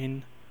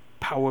sprinting,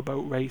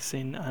 powerboat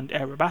racing, and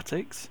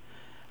aerobatics.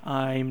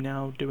 I'm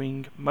now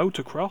doing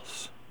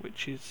motocross,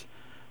 which is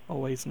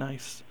always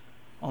nice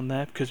on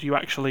there because you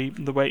actually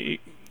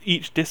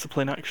each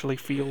discipline actually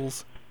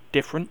feels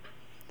different.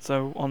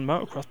 So on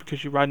motocross,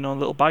 because you're riding on a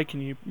little bike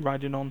and you're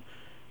riding on,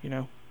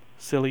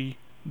 silly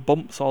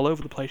bumps all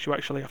over the place, you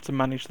actually have to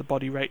manage the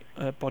body weight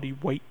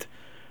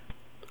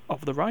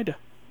of the rider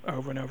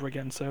over and over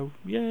again. So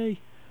yay,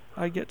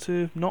 I get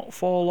to not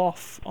fall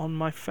off on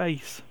my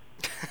face.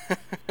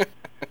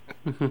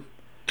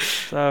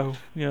 So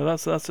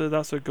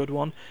that's a good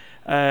one.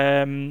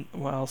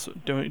 What else?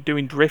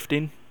 Doing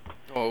drifting.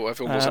 Oh,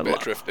 everyone was a bit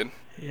drifting.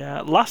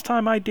 Yeah, last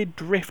time I did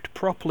drift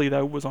properly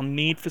though was on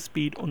Need for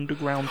Speed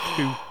Underground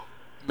 2.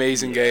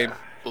 Amazing game,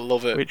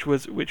 love it. Which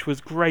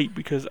was great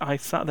because I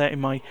sat there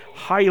in my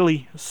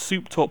highly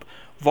souped up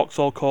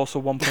Vauxhall Corsa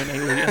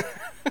 1.8 litre.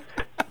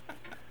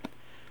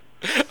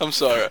 I'm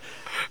sorry,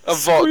 a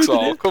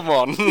Vauxhall, come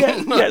on.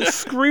 yeah,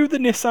 screw the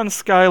Nissan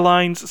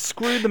Skylines,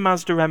 screw the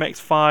Mazda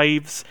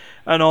MX-5s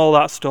and all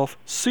that stuff.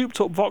 Souped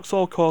up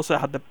Vauxhall Corsa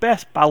had the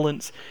best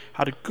balance,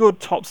 had a good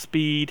top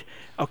speed.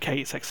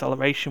 Okay, its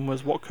acceleration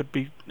was what could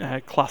be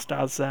classed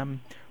as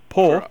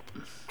poor.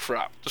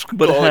 Crap. Just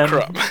but,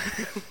 crap.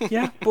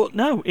 Yeah, but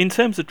no, in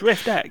terms of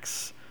Drift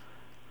X,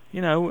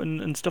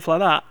 and stuff like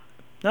that,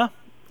 no,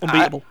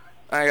 unbeatable.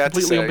 I got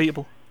Completely to say,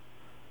 unbeatable.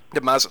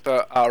 The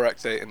Mazda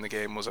RX-8 in the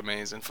game was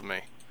amazing for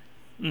me.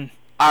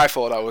 I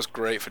thought that was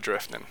great for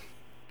drifting.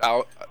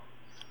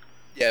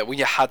 When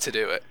you had to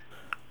do it.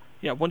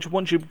 Yeah,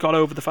 once you got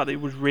over the fact that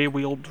it was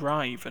rear-wheel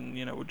drive and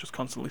would just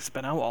constantly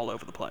spin out all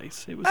over the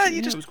place, it was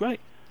it was great.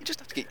 You just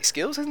have to get your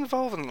skills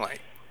involved and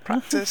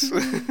practice.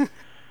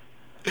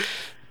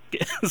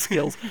 Get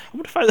skills. I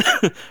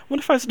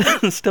wonder if I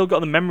still got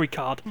the memory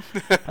card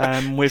with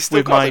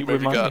my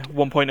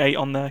 1.8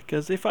 on there.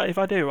 Because if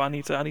I do, I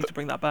need to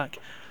bring that back.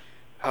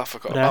 I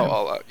forgot about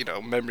all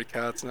that. Memory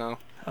cards now.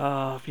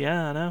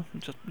 Yeah, I know.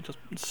 Just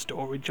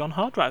storage on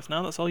hard drives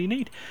now. That's all you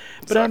need.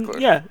 Exactly. But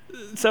yeah.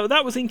 So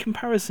that was in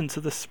comparison to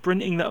the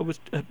sprinting that I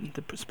was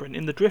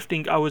the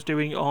drifting I was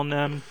doing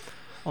on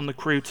the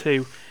Crew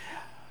 2.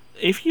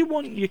 If you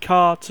want your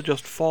car to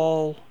just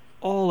fall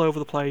all over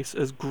the place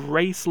as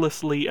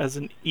gracelessly as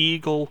an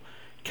eagle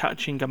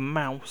catching a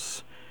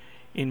mouse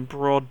in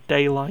broad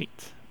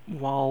daylight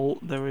while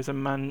there is a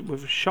man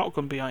with a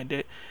shotgun behind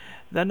it,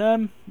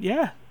 then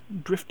yeah,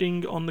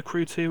 drifting on the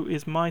Crew 2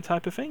 is my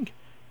type of thing,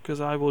 because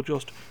I will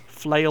just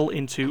flail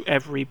into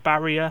every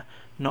barrier,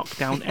 knock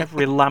down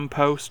every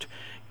lamppost,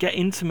 get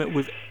intimate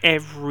with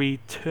every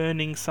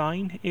turning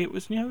sign. It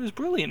was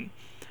brilliant.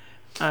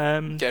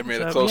 Getting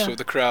really so, close yeah. with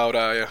the crowd,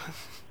 are you?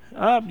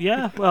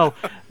 Yeah, well,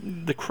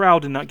 the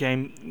crowd in that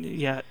game,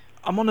 yeah.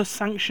 I'm on a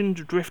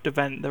sanctioned drift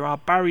event. There are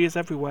barriers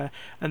everywhere,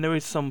 and there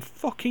is some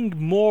fucking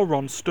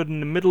moron stood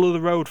in the middle of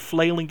the road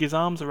flailing his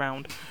arms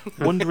around,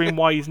 wondering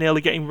why he's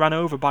nearly getting ran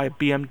over by a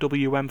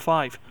BMW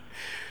M5.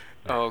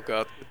 Oh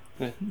god.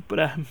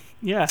 But,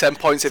 yeah. 10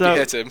 points if you So-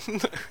 hit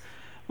him.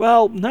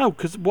 Well, no,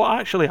 because what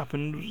actually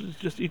happened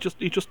was he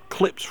just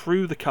clips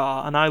through the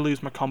car, and I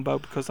lose my combo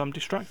because I'm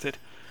distracted,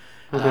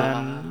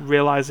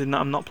 realizing that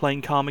I'm not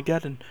playing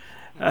Carmageddon.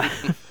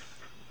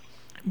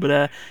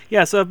 But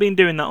yeah, so I've been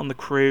doing that on the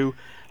Crew.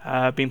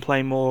 I've been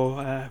playing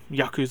more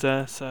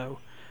Yakuza, so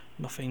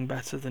nothing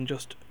better than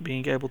just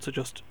being able to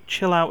just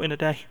chill out in a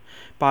day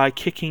by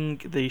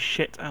kicking the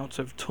shit out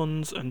of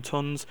tons and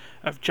tons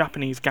of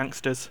Japanese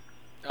gangsters.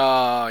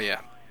 Oh, yeah.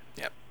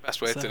 Yeah,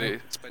 best way So- to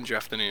spend your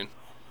afternoon.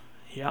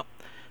 Yep.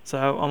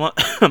 So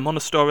I'm on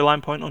a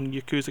storyline point on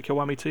Yakuza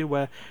Kiwami 2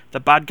 where the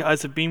bad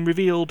guys have been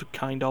revealed,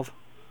 kind of.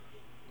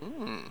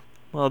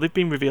 Well, they've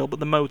been revealed, but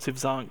the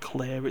motives aren't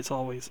clear. It's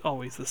always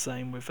the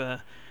same with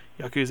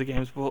Yakuza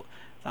games, but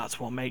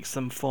that's what makes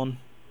them fun.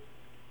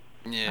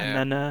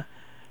 Yeah.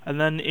 And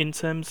then in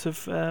terms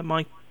of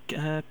my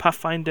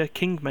Pathfinder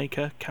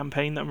Kingmaker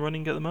campaign that I'm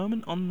running at the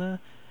moment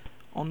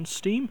on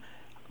Steam,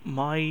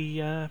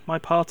 my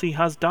party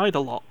has died a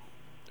lot.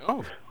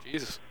 Oh,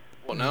 Jesus.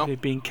 What now? They've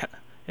been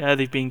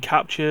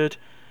captured.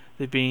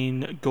 They've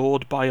been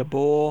gored by a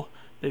boar.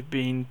 They've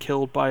been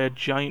killed by a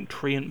giant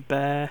treant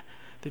bear.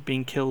 They've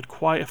been killed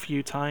quite a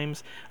few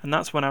times, and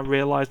that's when I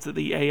realised that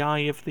the AI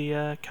of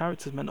the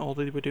characters meant all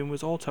they were doing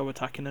was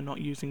auto-attacking and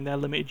not using their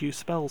limited use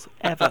spells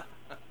ever.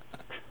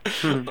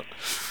 So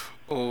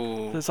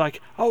Oh. it's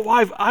like, oh,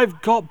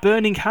 I've got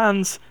Burning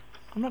Hands.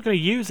 I'm not going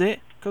to use it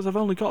because I've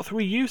only got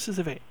 3 uses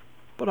of it,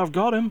 but I've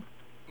got them.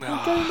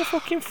 I'll get in the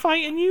fucking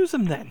fight and use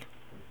them then.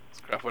 It's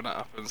crap when that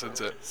happens,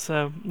 isn't it?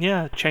 So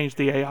yeah, change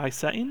the AI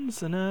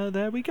settings, and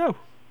there we go.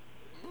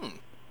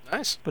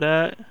 Nice.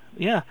 But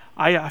yeah,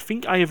 I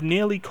think I have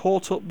nearly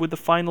caught up with the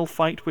final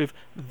fight with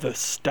the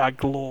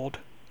Stag Lord.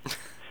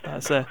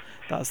 That's the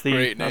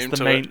Great that's name the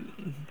to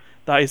main.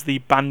 That is the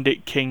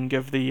Bandit King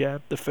of the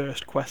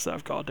first quest that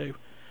I've got to do.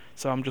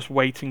 So I'm just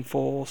waiting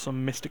for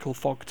some mystical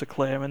fog to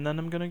clear, and then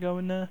I'm gonna go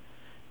and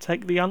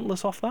take the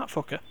antlers off that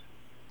fucker.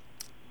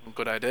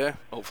 Good idea.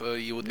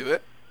 Hopefully you will do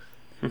it.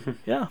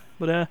 Yeah,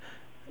 but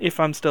if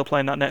I'm still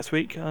playing that next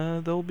week,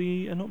 there'll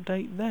be an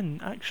update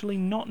then. Actually,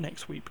 not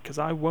next week because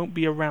I won't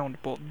be around,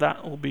 but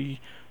that'll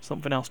be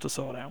something else to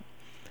sort out.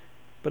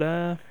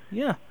 But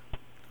yeah,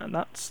 and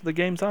that's the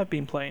games I've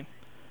been playing.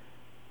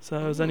 So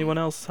has anyone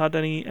else had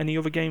any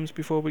other games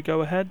before we go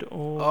ahead,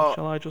 or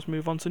shall I just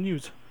move on to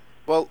news?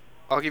 Well,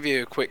 I'll give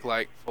you a quick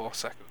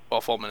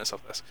 4 minutes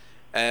of this.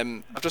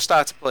 I've just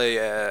started to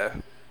play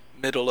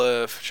Middle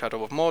Earth: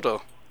 Shadow of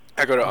Mordor.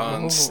 I got it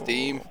on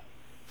Steam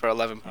for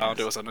 £11. Yes.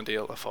 It was on a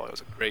deal. I thought it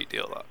was a great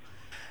deal. That.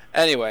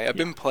 Anyway, I've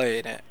been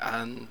playing it,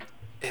 and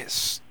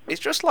it's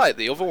just like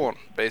the other one,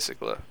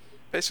 basically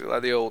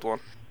like the old one.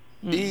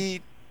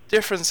 The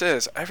difference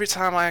is every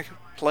time I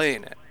play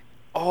in it,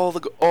 all the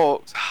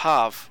orcs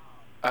have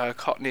a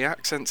Cockney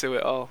accent to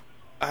it all,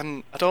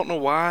 and I don't know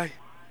why.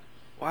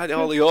 Why do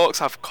all the orcs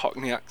have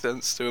Cockney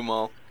accents to them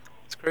all?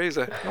 It's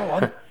crazy. Go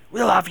on,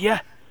 we'll have you.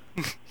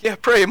 Yeah,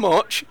 pretty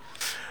much.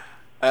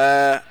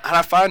 And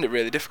I find it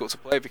really difficult to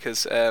play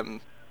because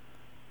there's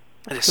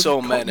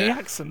so many. Cockney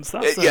accents.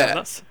 That's yeah.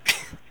 That's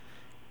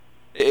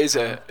It's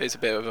a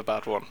bit of a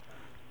bad one.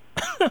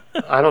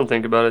 I don't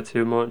think about it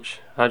too much.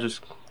 I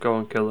just go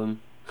and kill him.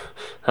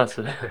 That's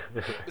it.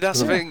 But that's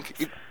the thing.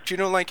 Do you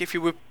know, like if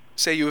you were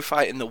say you were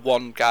fighting the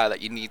one guy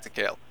that you need to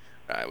kill,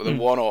 right, with the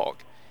one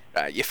orc,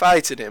 right, you're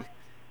fighting him,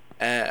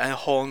 and a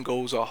horn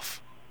goes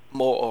off,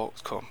 more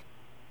orcs come,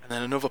 and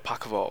then another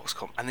pack of orcs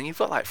come, and then you've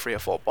got like 3 or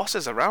 4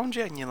 bosses around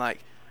you, and you're like,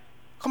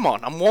 come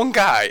on, I'm one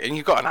guy, and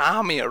you've got an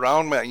army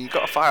around me, and you've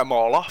got to fight them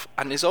all off,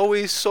 and there's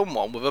always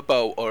someone with a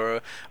bow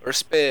or a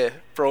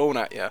spear thrown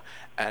at you,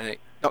 and it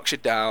knocks you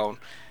down,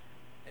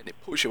 and it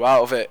puts you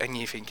out of it, and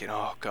you're thinking,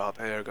 oh god,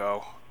 there we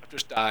go, I've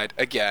just died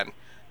again.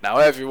 Now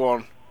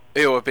everyone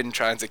who I've been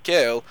trying to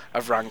kill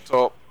have ranked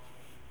up,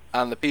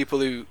 and the people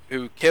who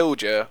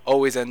killed you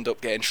always end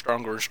up getting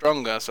stronger and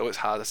stronger, so it's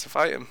harder to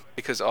fight them,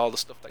 because all the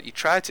stuff that you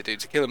tried to do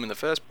to kill them in the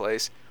first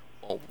place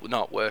will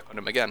not work on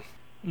them again.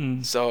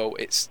 So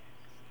it's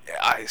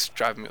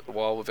driving me up the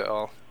wall with it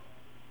all.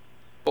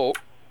 But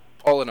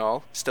all in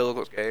all, still a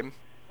good game,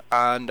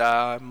 and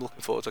I'm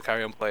looking forward to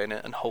carry on playing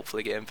it and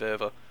hopefully getting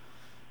further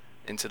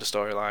into the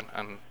storyline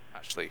and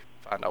actually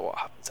find out what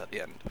happens at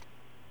the end.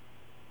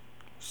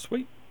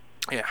 sweet.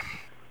 Yeah.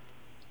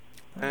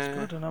 That's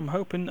good, and I'm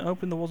hoping there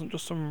wasn't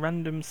just some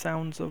random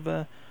sounds of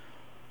a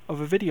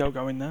video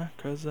going there,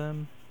 because that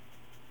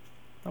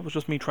was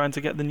just me trying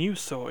to get the news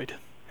sorted.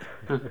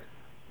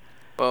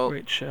 Well,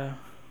 Which I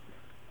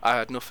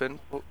had nothing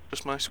but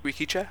just my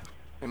squeaky chair.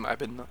 It might have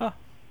been that.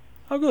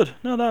 oh good,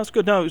 no, that's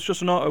good. No, it's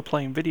just an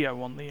auto-playing video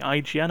on the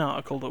IGN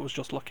article that was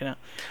just looking at.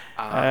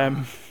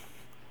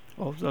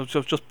 Well, I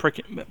was just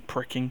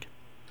pricking.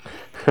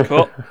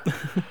 Cut.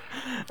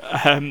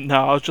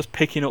 No, I was just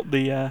picking up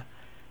the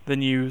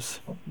news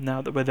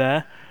now that we're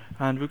there,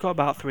 and we've got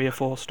about 3 or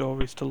 4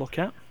 stories to look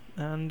at,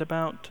 and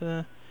about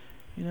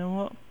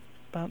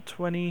about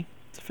 20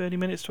 to 30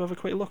 minutes to have a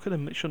quick look at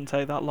them. It shouldn't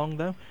take that long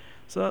though.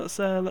 So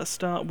let's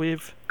start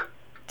with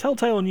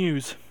Telltale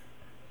news.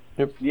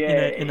 Yep.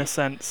 Yay. In a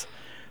sense.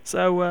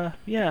 So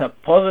yeah. It's a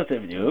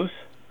positive news.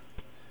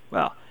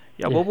 Well,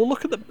 yeah. Well, we'll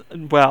look at the.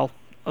 Well,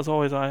 as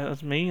always, I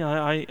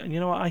you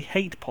know what, I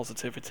hate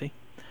positivity.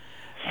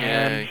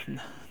 Yay.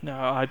 No,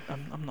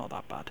 I'm not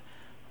that bad.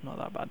 I'm not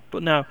that bad.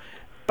 But no,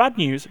 bad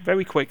news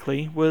very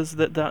quickly was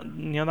that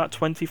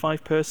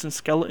 25-person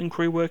skeleton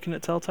crew working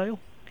at Telltale,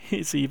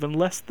 it's even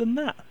less than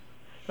that.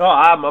 No,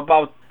 I'm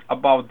about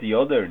the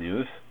other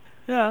news.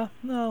 Yeah,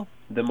 no.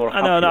 The more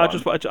I know.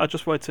 happy I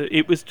just wanted to.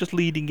 It was just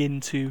leading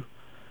into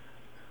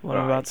what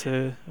I'm about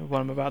to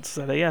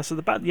say there. Yeah. So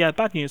the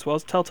bad news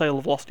was Telltale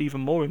have lost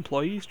even more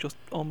employees, just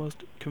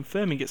almost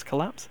confirming its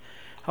collapse.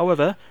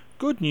 However,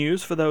 good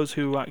news for those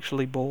who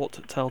actually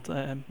bought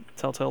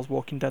Telltale's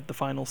Walking Dead the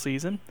final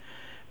season,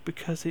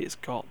 because it's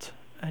got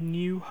a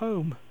new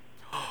home.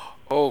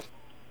 Oh,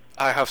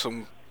 I have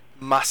some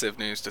massive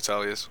news to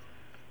tell you.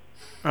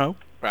 Oh.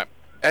 Right.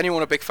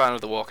 Anyone a big fan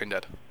of The Walking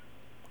Dead?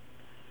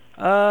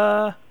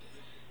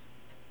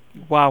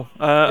 Wow.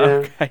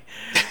 Okay.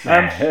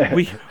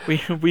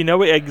 We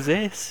know it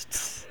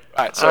exists.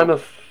 Right. So I'm a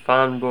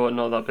fan, but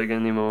not that big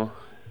anymore.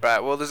 right.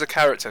 Well, there's a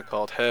character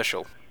called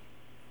Herschel.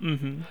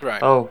 Mm-hmm.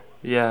 Right. Oh,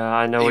 yeah,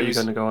 I know He what was-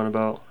 you're going to go on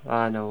about.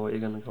 I know what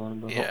you're going to go on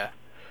about. Yeah.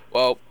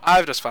 Well,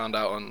 I've just found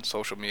out on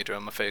social media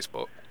on my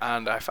Facebook,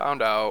 and I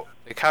found out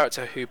the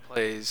character who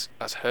plays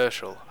as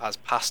Herschel has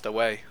passed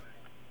away.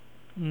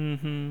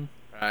 Mm-hmm.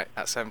 Right,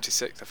 at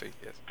 76, I think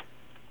it is.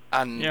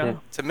 And Yeah.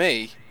 to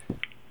me,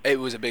 it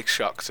was a big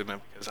shock to me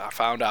because I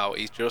found out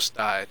he's just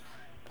died.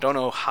 I don't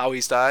know how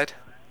he's died.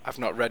 I've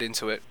not read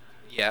into it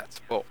yet,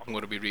 but I'm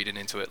going to be reading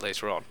into it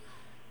later on.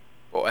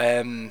 But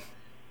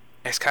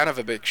it's kind of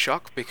a big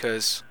shock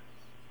because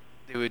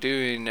they were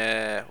doing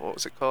what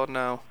was it called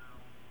now?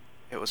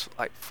 It was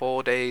like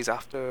 4 days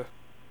after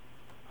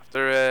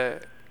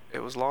it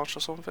was launched or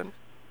something.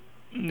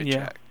 They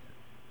Yeah. checked.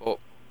 But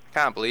I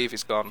can't believe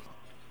he's gone.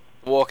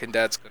 The Walking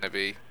Dead's going to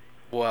be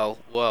well.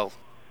 Oh.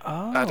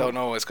 I don't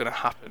know what's going to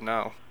happen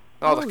now.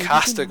 Oh, The you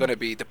cast are didn't- going to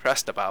be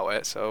depressed about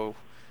it, so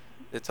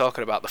they're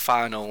talking about the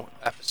final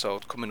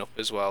episode coming up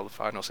as well, the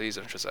final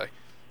season, I should say,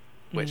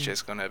 which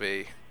is going to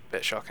be a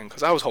bit shocking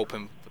because I was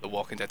hoping for The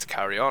Walking Dead to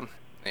carry on.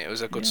 It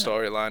was a good Yeah.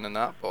 storyline and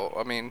that, but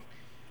I mean,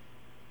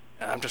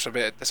 I'm just a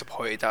bit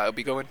disappointed that it'll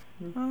be going.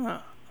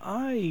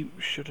 I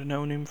should have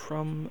known him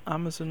from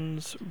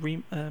Amazon's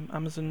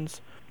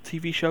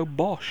TV show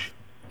Bosch.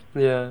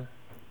 Yeah.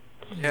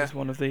 Yeah. He's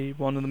one of the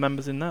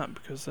members in that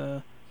because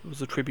it was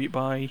a tribute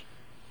by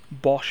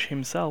Bosch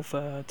himself,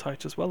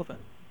 Titus Welliver.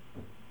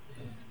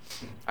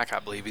 I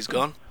can't believe he's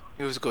gone.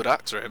 He was a good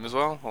actor, him as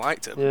well. I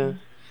liked him. Yeah.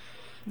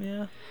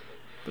 Yeah,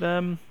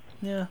 but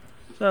yeah.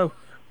 So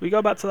we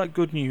go back to that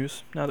good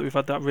news now that we've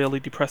had that really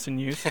depressing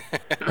news.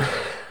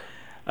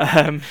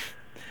 And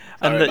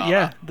Sorry that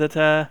about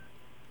that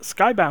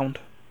Skybound,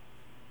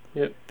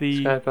 Yep.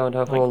 the Skybound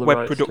have like all the web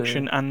rights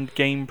production and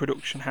game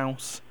production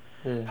house,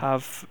 to,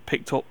 have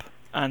picked up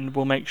and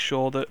will make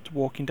sure that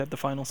Walking Dead the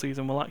final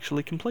season will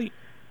actually complete.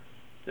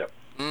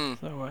 Mm.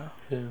 So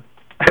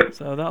yeah.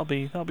 so that'll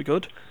be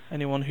good.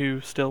 Anyone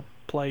who still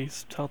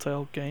plays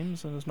Telltale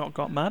games and has not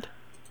got mad.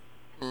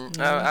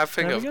 I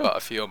think there I've we go. got a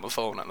few on my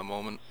phone at the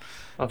moment.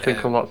 I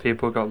think a lot of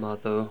people got mad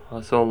though.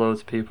 I saw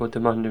loads of people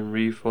demanding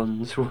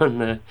refunds when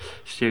the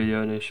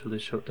studio initially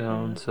shut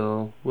down,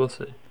 so we'll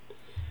see.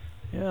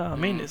 Yeah, I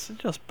mean it's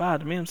just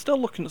bad. I mean I'm still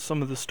looking at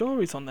some of the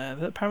stories on there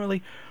that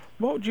apparently,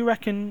 what do you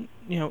reckon?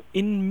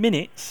 In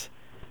minutes,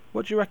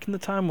 what do you reckon the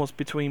time was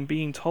between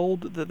being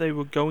told that they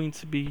were going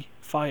to be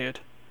fired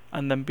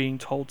and then being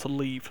told to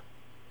leave?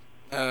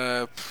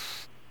 Pretty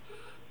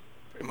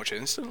much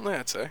instantly,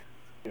 I'd say.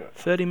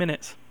 30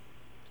 minutes.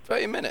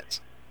 30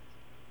 minutes.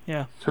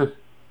 Yeah.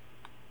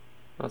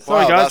 That's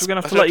Sorry Wow, guys, that's- we're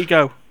gonna have to let you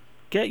go.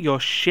 Get your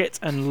shit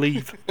and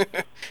leave.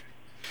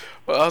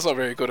 Well, that's not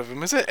very good of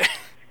him, is it?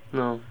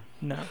 no.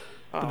 No.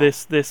 Oh.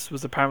 But this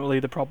was apparently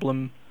the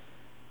problem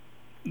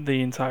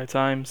the entire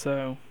time,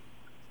 so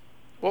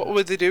What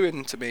were they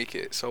doing to make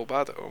it so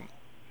bad at home?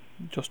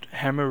 just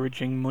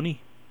hemorrhaging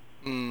money.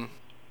 Mm.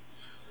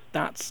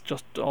 That's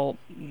just all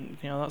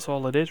that's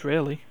all it is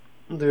really.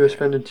 They were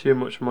spending too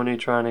much money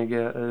trying to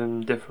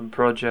get different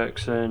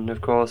projects, and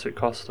of course it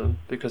cost them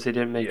because they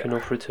didn't make Yeah.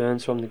 enough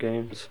returns from the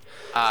games.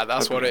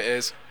 That's what it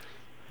is.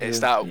 It's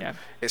Yeah. that. Yeah.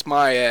 It's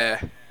my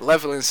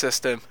leveling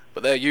system,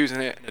 but they're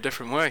using it in a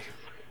different way.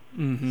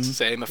 Mm-hmm.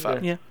 Same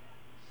effect. Yeah.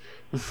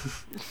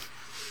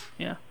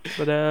 Yeah,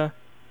 but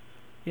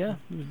yeah,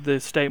 the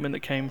statement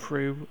that came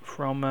through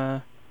from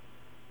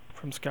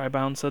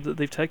Skybound said that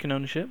they've taken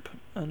ownership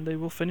and they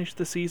will finish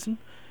the season,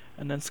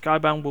 and then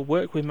Skybound will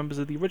work with members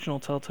of the original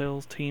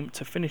Telltale's team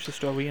to finish the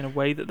story in a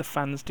way that the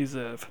fans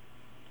deserve.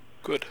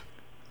 Good.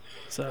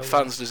 So The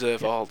fans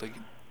deserve yeah. all the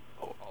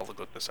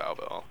goodness out of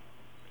it all.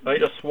 I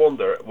just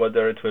wonder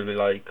whether it will be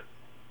like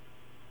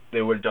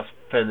they will just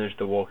finish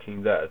The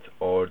Walking Dead,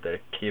 or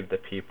they keep the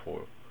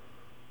people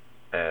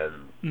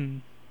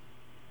and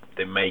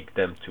they make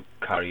them to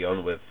carry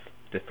on with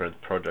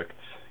different projects.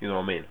 You know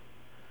what I mean?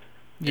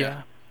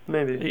 Yeah,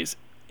 Maybe.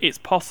 it's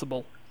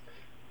possible.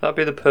 That'd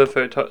be the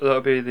perfect.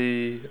 That'd be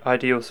the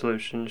ideal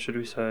solution, should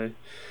we say?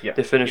 Yeah.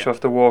 They finish Yeah.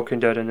 off The Walking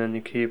Dead and then they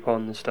keep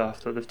on the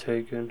staff that they've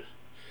taken.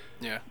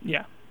 Yeah.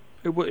 Yeah,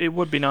 it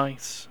would be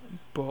nice,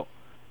 but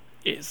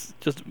it's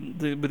just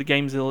with the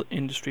games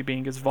industry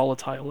being as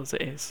volatile as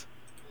it is.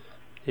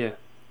 Yeah.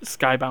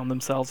 Skybound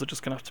themselves are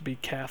just going to have to be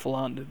careful,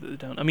 aren't they? That they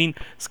don't. I mean,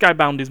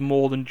 Skybound is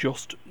more than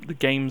just the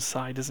games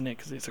side, isn't it?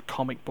 Because it's a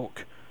comic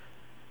book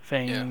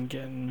thing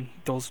and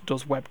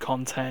does web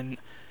content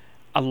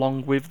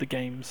along with the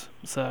games.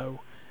 So,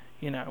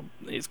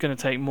 it's going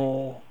to take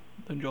more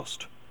than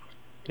just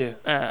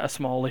a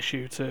small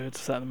issue to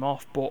set them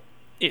off. But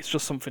it's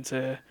just something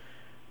to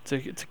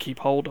keep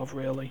hold of,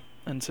 really,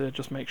 and to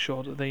just make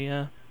sure that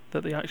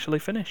they actually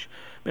finish.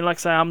 I mean, like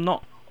I say, I'm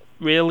not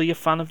really a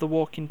fan of The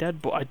Walking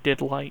Dead, but I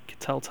did like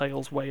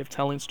Telltale's way of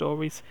telling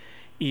stories,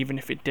 even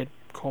if it did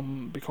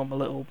become a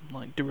little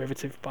like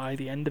derivative by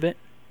the end of it.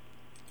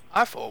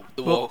 I thought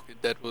The Walking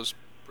Dead was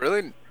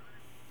brilliant,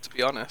 to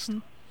be honest.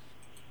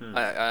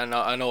 I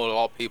know a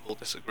lot of people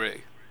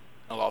disagree.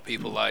 A lot of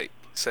people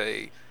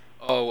say,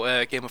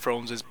 "Oh, Game of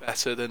Thrones is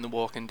better than The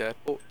Walking Dead."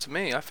 But to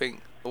me, I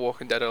think The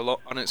Walking Dead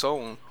on its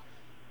own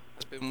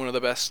has been one of the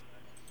best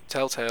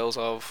telltales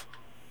of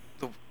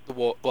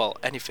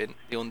anything,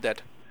 the undead,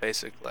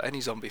 basically,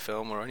 any zombie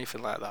film or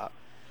anything like that.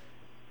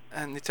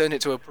 And they turned it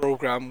to a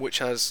program which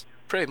has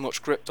pretty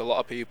much gripped a lot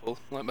of people,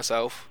 like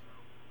myself.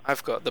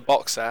 I've got the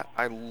box set.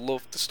 I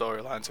love the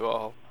storyline to it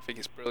all. I think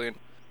it's brilliant.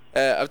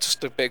 I'm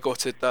just a bit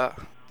gutted that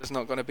there's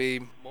not going to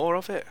be more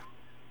of it.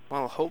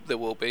 Well, I hope there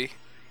will be.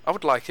 I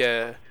would like,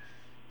 say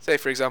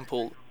for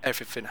example,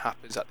 everything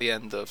happens at the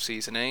end of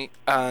season 8,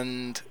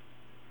 and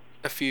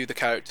a few of the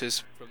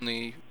characters from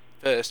the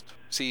first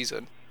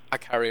season are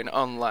carrying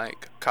on,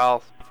 like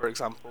Carl, for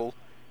example,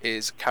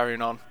 is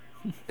carrying on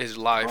his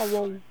life.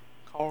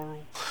 Carl.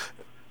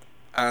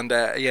 And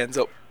he ends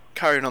up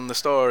carrying on the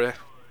story,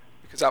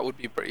 because that would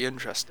be pretty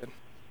interesting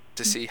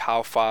to see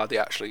how far they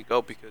actually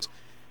go, because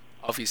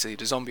obviously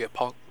the zombie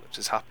apocalypse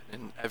is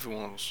happening,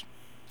 everyone's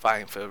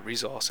fighting for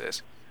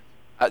resources.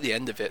 At the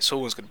end of it,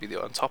 someone's going to be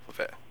on top of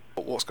it.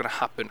 But what's going to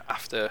happen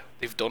after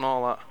they've done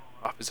all that?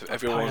 What happens if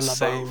everyone's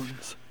safe?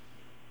 Bones.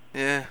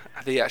 Yeah,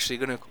 are they actually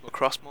going to come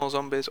across more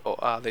zombies, or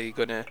are they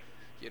going to,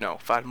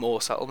 find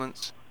more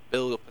settlements,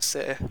 build up a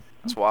city?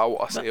 That's what I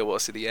want to see. I want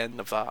to see the end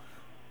of that.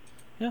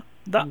 Yeah,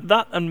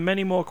 that and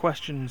many more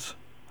questions,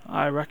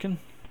 I reckon,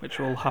 which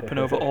will happen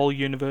over all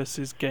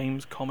universes,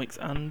 games, comics,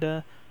 and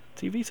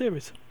TV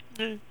series.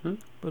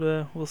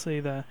 But we'll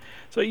see there.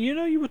 So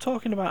you were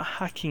talking about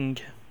hacking.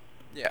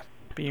 Yeah.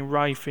 Being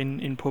rife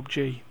in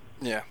PUBG.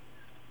 Yeah.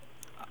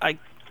 I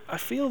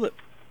feel that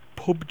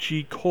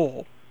PUBG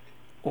Core,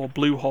 or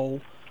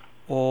Bluehole,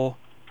 or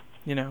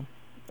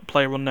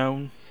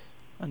PlayerUnknown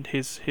and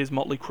his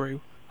motley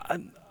crew,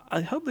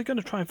 I hope they're going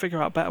to try and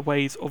figure out better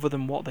ways other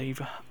than what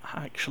they've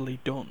actually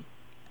done.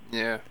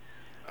 Yeah.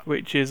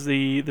 Which is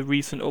the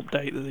recent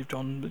update that they've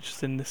done, which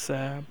is in this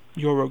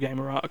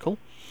Eurogamer article,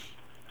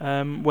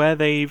 where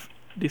they've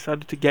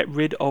decided to get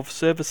rid of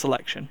server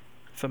selection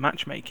for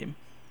matchmaking.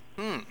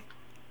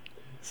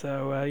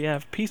 So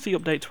PC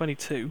Update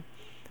 22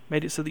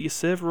 made it so that your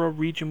server or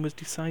region was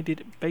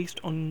decided based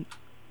on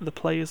the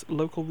player's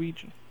local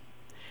region.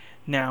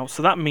 Now,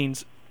 so that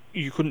means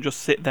you couldn't just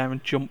sit there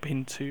and jump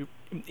into,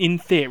 in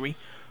theory,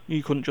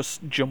 you couldn't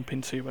just jump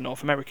into a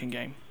North American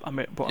game. I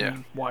mean,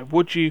 why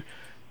would you?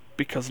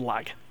 Because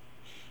lag.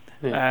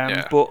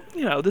 But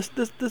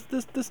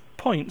there's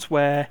points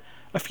where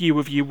a few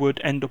of you would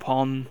end up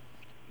on,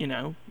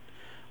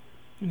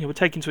 we're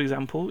taking to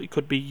example, it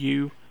could be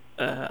you,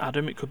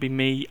 Adam, it could be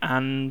me,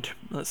 and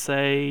let's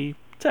say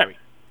Terry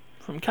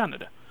from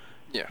Canada.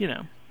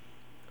 Yeah.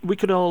 We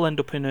could all end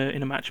up in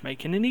a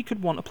matchmaking, and he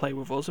could want to play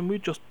with us, and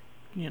we'd just,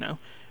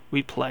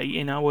 we'd play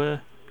in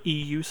our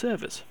EU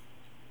servers.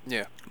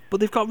 Yeah. But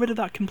they've got rid of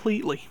that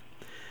completely.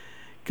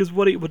 Because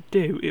what it would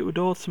do, it would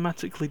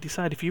automatically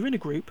decide, if you're in a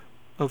group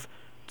of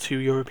 2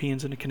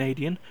 Europeans and a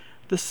Canadian,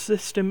 the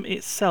system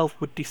itself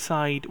would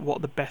decide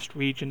what the best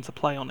region to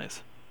play on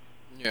is.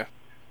 Yeah.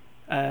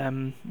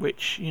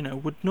 Which,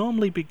 would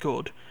normally be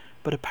good,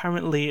 but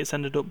apparently it's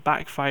ended up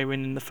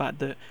backfiring in the fact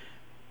that,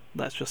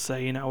 let's just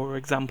say in our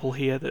example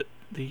here, that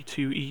the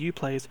 2 EU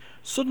players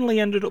suddenly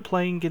ended up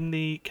playing in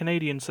the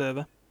Canadian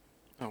server.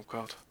 Oh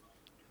God.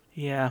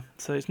 Yeah,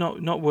 so it's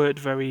not worked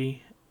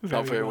very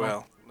Not very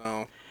well.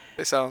 No.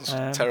 It sounds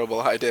a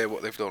terrible idea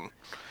what they've done.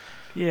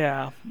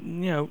 Yeah,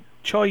 that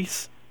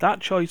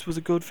choice was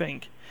a good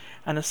thing,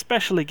 and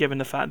especially given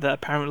the fact that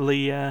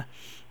apparently,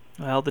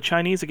 the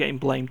Chinese are getting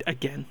blamed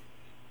again.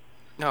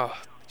 No,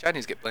 the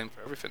Chinese get blamed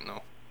for everything,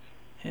 though.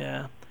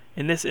 Yeah,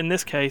 in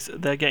this case,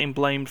 they're getting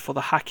blamed for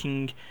the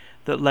hacking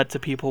that led to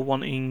people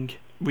wanting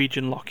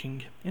region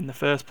locking in the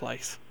first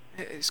place.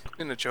 It's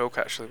been a joke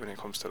actually when it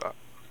comes to that,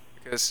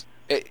 because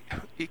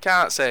you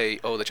can't say,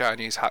 oh, the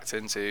Chinese hacked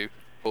into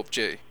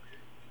PUBG.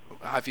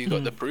 Have you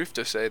got the proof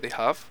to say they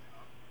have?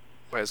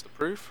 Where's the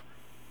proof?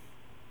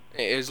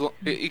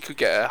 You could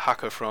get a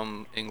hacker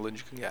from England,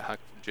 you can get a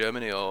hacker from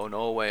Germany or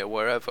Norway or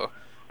wherever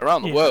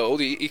around the world.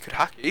 He could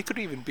hack. He could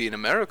even be in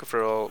America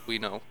for all we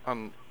know,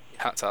 and he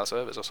hacked our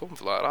servers or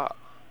something like that.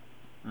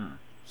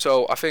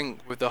 So I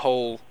think with the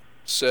whole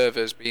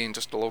servers being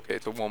just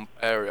located to one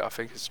area, I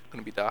think it's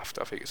going to be daft.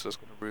 I think it's just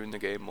going to ruin the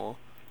game more.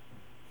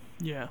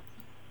 Yeah.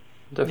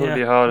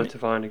 Definitely be harder to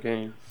find a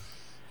game.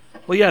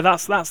 Well, yeah,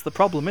 that's the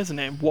problem, isn't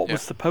it? What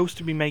was supposed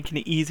to be making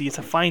it easier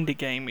to find a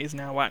game is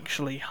now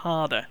actually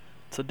harder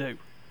to do.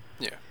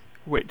 Yeah.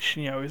 Which,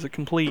 is a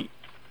complete...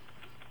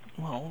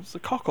 Well, it's a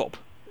cock-up.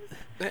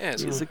 It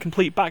is. It's a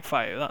complete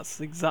backfire.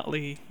 That's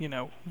exactly,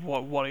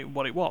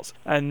 what it was.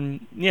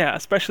 And, yeah,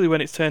 especially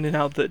when it's turning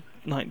out that,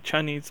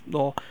 Chinese...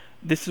 or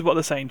this is what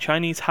they're saying.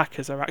 Chinese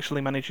hackers are actually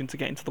managing to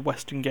get into the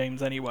Western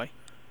games anyway.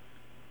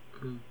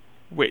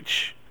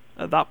 Which,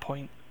 at that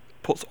point,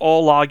 puts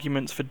all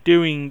arguments for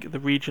doing the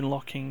region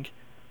locking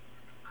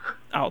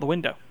out the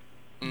window.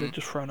 They're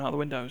just thrown out the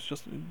window.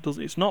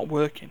 It's not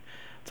working.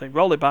 So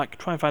roll it back,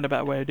 try and find a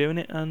better way of doing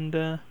it,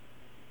 and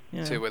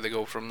see where they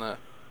go from there.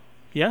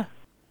 Yeah,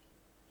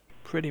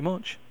 pretty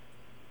much.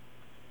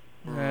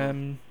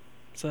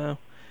 So,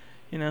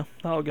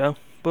 that'll go.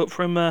 But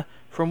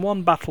from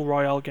one battle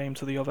royale game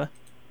to the other,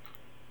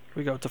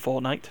 we go to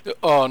Fortnite.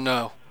 Oh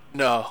no.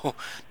 No,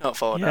 not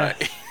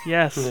Fortnite.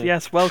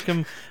 Yes.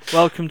 Welcome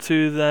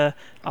to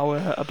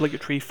our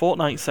obligatory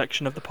Fortnite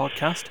section of the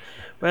podcast,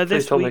 where Please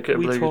this don't week make it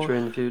we obligatory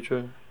in the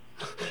future.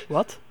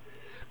 What?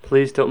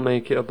 Please don't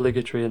make it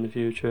obligatory in the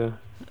future.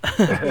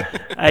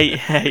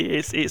 hey,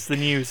 it's the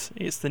news.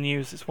 It's the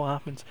news. It's what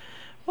happens.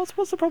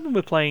 What's the problem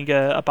with playing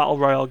a battle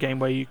royale game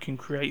where you can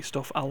create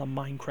stuff a la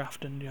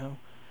Minecraft and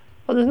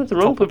Oh, there's nothing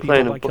wrong with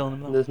playing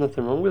There's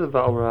nothing wrong with a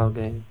battle royale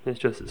game.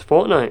 It's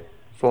Fortnite.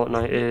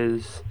 Fortnite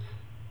is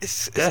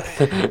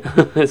death.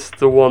 It's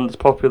the one that's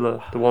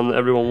popular, the one that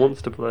everyone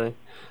wants to play.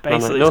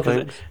 Basically,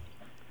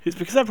 it's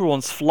because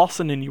everyone's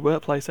flossing in your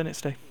workplace, isn't it,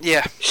 Steve?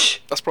 Yeah,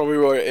 that's probably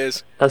what it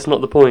is. That's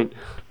not the point.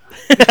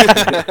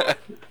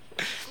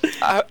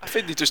 I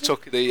think they just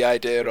took the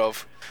idea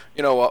of,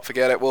 you know what,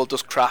 forget it, we'll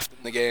just craft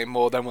in the game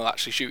more than we'll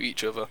actually shoot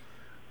each other.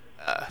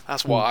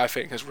 That's what I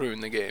think has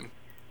ruined the game.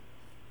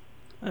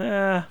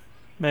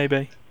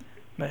 Maybe.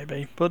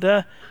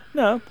 But,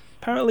 no,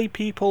 apparently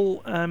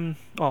people,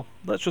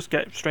 let's just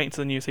get straight into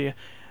the news here,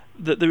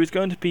 that there is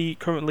going to be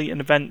currently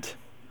an event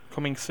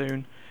coming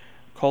soon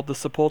called the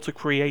Supporter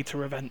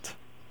Creator event,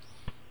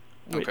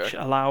 which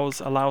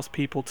allows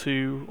people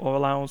to, or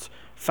allows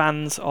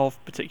fans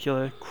of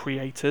particular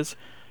creators,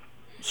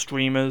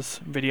 streamers,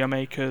 video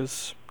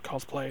makers,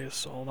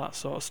 cosplayers, all that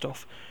sort of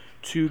stuff,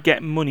 to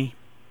get money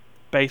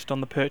based on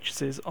the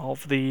purchases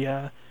of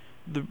the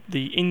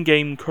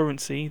in-game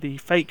currency, the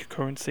fake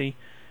currency,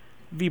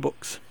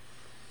 V-Bucks.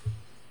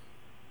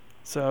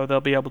 So they'll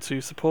be able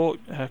to support,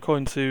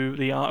 according to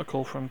the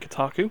article from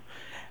Kotaku,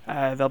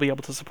 they'll be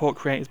able to support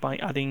creators by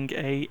adding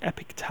a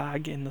epic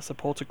tag in the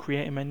supporter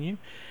creator menu,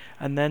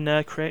 and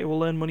then creator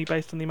will earn money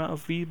based on the amount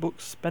of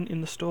V-Bucks spent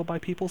in the store by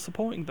people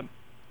supporting them.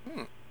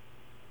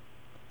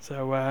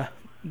 So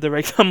their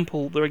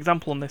example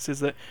on this is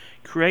that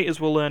creators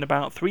will earn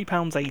about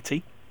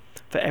 £3.80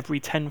 for every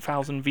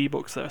 10,000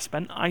 V-Bucks that are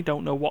spent. I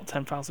don't know what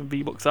 10,000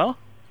 V-Bucks are.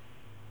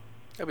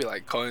 It'll be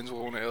like coins,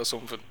 won't it, or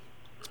something?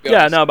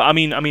 Yeah, no, but I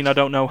mean, I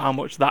don't know how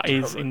much that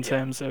is in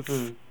terms of,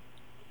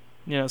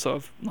 sort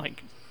of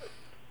like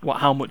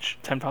how much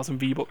 10,000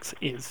 V-Bucks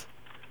is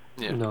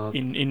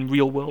in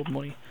real world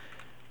money.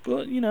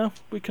 But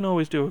we can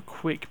always do a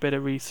quick bit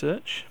of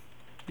research.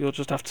 You'll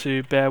just have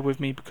to bear with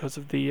me because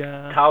of the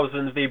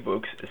 1,000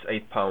 V-Bucks is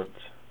 £8.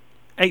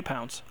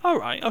 £8. All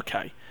right,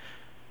 okay.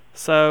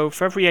 So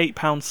for every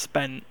 £8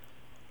 spent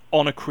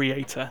on a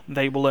creator,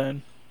 they will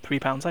earn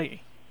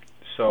 £3.80.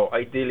 So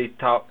ideally,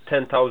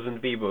 10,000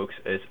 V-Bucks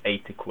is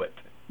 80 quid.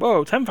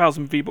 Whoa,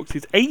 10,000 V-Bucks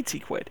is 80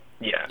 quid.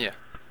 Yeah.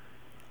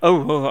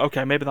 Oh,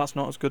 okay. Maybe that's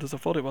not as good as I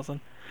thought it was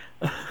then.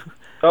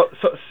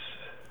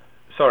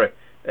 Sorry.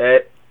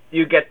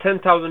 You get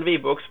 10,000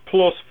 V-Bucks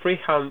plus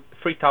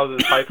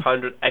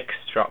 3,500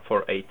 extra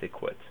for 80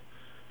 quid.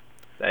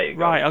 There you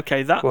go. Right.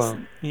 Okay.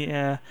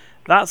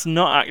 That's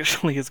not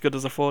actually as good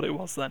as I thought it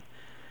was then.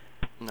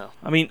 No.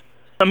 I mean,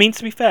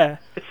 to be fair,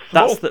 it's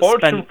that's small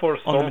fortune for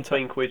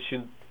something which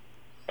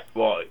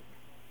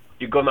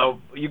you're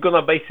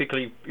gonna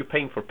basically, you're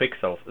paying for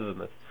pixels,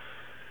 isn't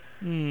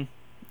it?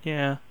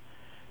 Yeah.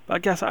 But I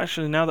guess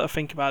actually, now that I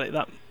think about it,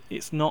 that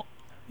it's not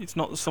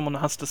that someone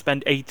has to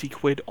spend 80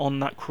 quid on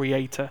that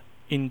creator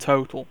in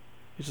total.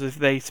 Because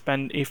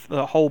if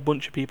the whole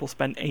bunch of people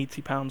spend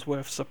 £80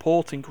 worth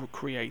supporting a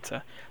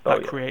creator,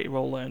 that creator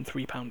will earn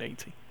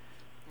 £3.80.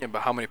 Yeah,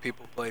 but how many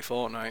people play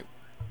Fortnite?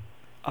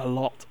 A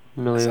lot.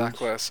 Millions.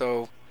 Exactly.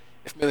 So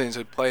if millions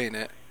are playing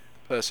it,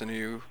 the person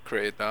who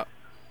created that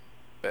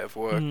bit of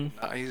work,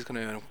 he's going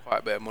to earn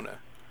quite a bit of money.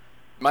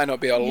 It might not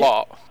be a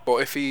lot, but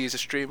if he's a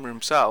streamer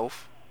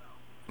himself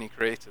and he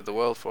created the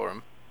world for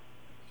him,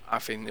 I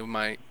think it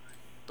might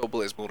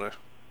double his money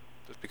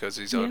just because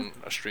he's on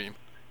a stream.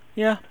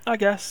 Yeah, I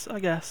guess. I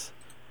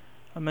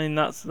mean,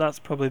 that's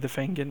probably the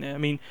thing, isn't it? I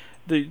mean,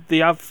 they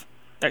have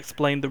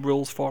explained the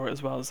rules for it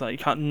as well. Is that you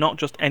can't, not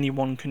just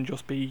anyone can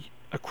just be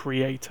a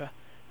creator.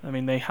 I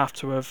mean, they have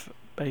to have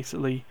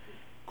basically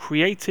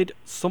created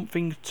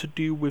something to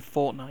do with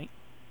Fortnite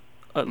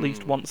at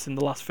least once in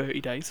the last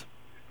 30 days.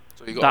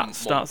 So you got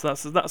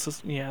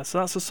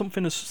that's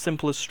something as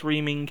simple as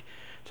streaming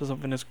to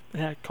something as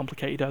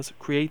complicated as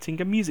creating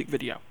a music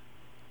video.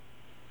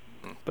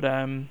 But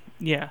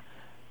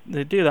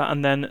they do that,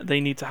 and then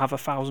they need to have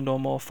 1,000 or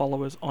more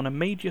followers on a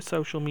major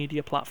social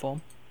media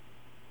platform.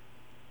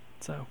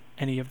 So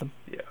any of them.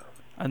 Yeah.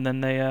 And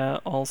then they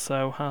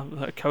also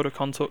have a code of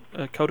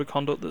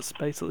conduct that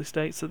basically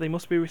states that they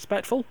must be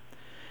respectful.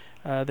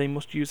 They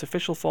must use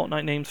official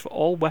Fortnite names for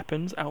all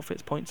weapons,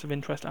 outfits, points of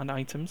interest, and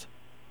items.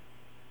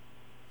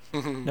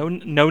 No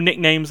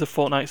nicknames of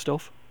Fortnite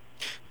stuff.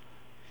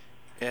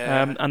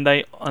 Yeah. And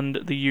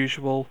the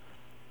usual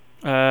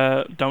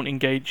don't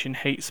engage in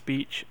hate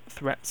speech,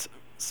 threats,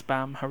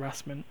 spam,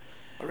 harassment,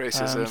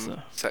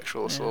 racism,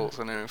 sexual assaults,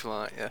 and everything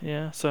like that.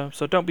 Yeah. So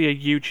don't be a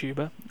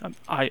YouTuber.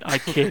 I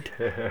kid.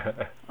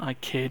 I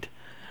kid.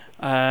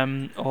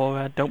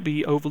 Or don't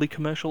be overly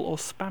commercial or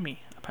spammy.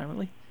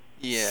 Apparently.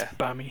 Yeah.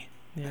 Spammy.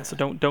 Yeah. So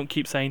don't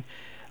keep saying,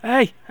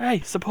 hey,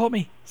 support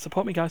me,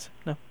 guys.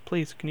 No,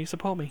 please, can you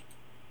support me?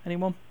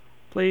 Anyone,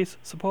 please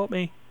support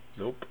me.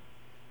 Nope.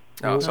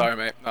 No, sorry,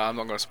 mate. No, I'm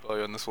not going to spoil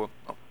you on this one.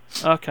 No.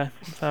 Okay,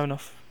 fair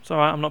enough. It's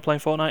alright, I'm not playing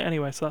Fortnite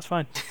anyway, so that's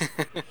fine.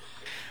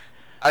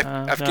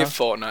 I've give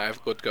Fortnite a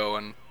good go,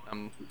 and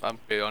I'm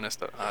being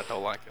honest, I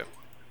don't like it.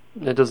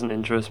 It doesn't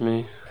interest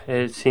me.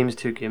 It seems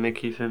too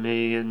gimmicky for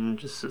me, and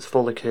just it's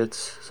full of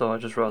kids, so I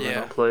just rather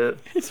not play it.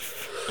 It's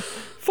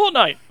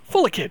Fortnite,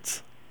 full of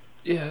kids.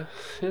 Yeah,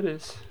 it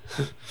is.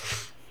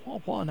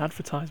 What an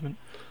advertisement.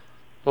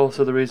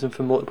 Also the reason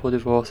for multiple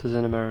divorces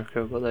in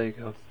America, but there you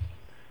go.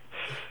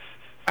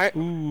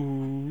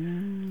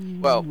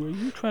 Well, are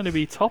you trying to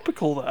be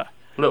topical there?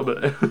 A little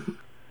bit.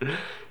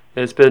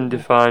 It's been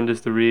defined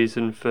as the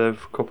reason for a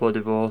couple of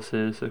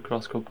divorces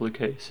across a couple of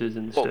cases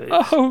in the States.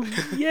 Oh,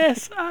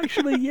 yes,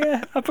 actually,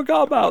 yeah, I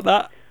forgot about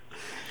that.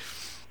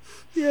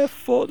 Yeah,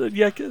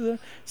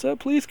 so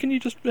please, can you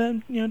just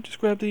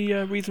describe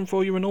the reason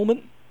for your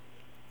annulment?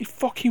 He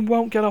fucking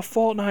won't get off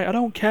Fortnite. I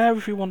don't care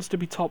if he wants to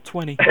be top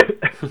 20.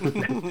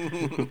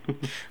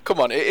 Come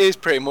on, it is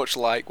pretty much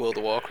like World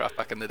of Warcraft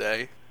back in the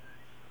day.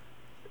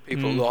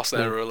 People lost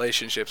their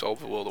relationships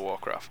over World of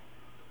Warcraft.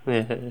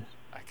 Yeah.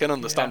 I can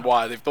understand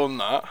why they've done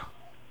that.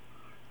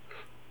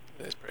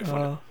 It's pretty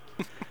funny.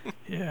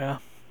 Yeah.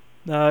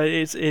 No,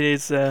 it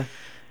is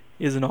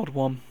an odd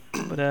one,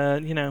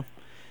 but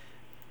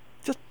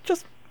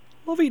just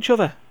love each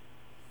other,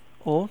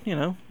 or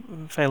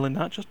failing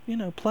that, just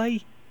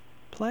play.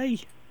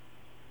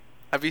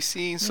 Have you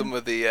seen some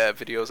of the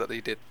videos that they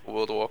did for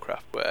World of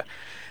Warcraft where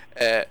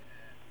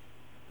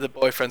the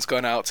boyfriend's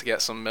gone out to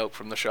get some milk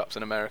from the shops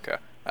in America,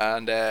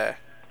 and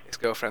his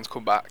girlfriend's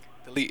come back,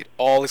 deleted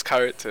all his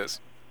characters,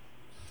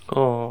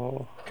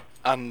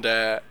 and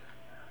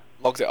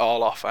logged it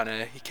all off,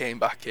 and he came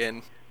back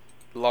in,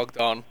 logged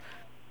on,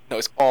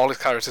 noticed all his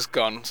characters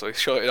gone, so he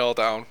shut it all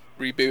down,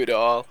 rebooted it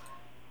all,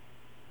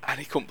 and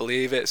he couldn't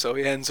believe it, so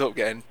he ends up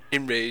getting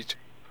enraged,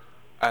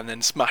 and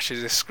then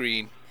smashes his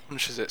screen,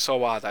 punches it so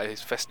hard that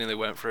his fist nearly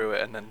went through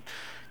it, and then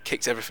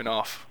kicks everything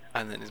off,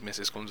 and then his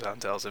missus comes out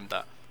and tells him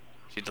that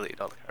she deleted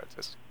all the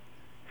characters.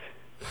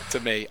 To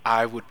me,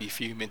 I would be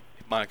fuming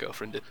if my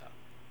girlfriend did that.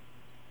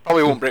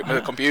 Probably won't break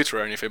my computer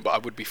or anything, but I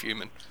would be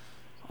fuming.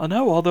 I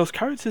know, all those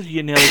characters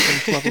you nearly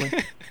finished leveling.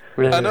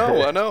 I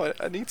know,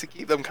 I need to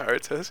keep them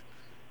characters.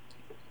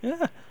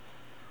 Yeah.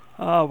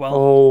 Oh, well.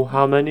 Oh,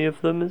 how many of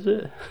them is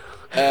it?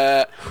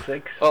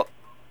 6.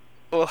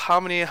 Well, how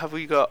many have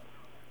we got?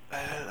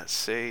 Let's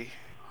see.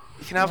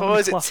 You can have,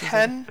 what is it,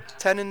 10?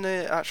 10 in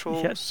the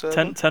actual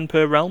server? 10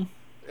 per realm?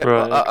 Yeah,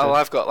 right, well,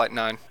 I've got like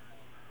 9.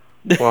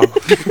 Wow.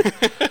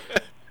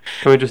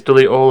 Can we just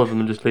delete all of them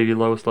and just leave your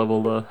lowest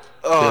level there?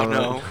 Oh,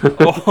 no.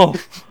 Oh.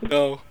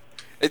 No.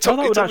 It took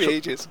me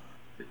ages.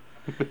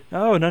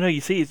 No,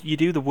 you see, you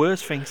do the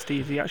worst thing,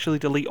 Steve. You actually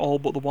delete all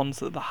but the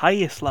ones at the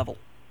highest level.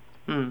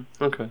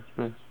 Okay,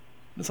 yeah.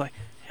 It's like,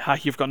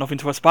 you've got nothing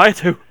to aspire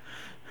to.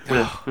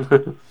 Yeah.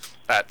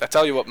 I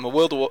tell you what,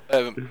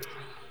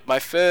 my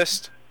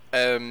first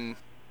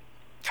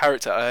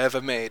character I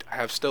ever made, I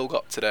have still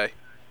got today.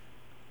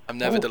 I've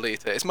never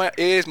deleted it. It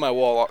is my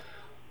warlock,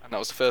 and that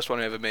was the first one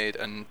I ever made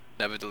and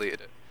never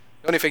deleted it.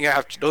 The only thing I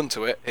have done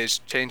to it is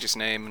change its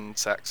name and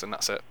sex, and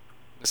that's it.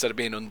 Instead of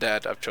being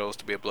undead, I've chose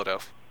to be a blood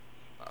elf.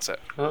 That's it.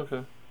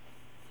 Okay.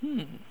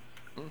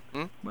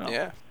 Mm-hmm. Well,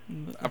 Yeah,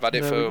 I've had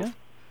it there we for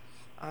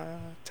go.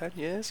 10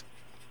 years,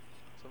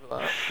 something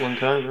like that. One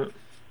time. Right?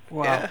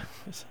 Wow, Yeah.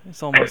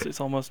 it's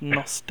almost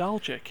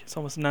nostalgic. It's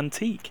almost an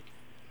antique.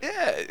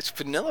 Yeah, it's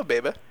vanilla,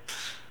 baby.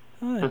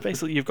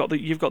 Basically, you've got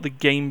the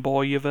Game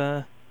Boy of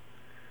World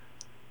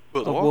of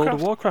World of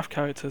Warcraft. Warcraft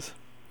characters.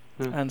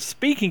 Hmm. And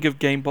speaking of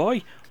Game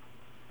Boy,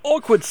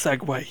 awkward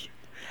segue.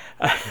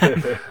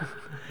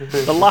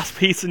 The last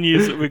piece of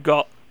news that we've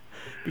got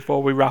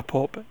before we wrap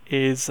up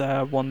is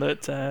one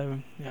that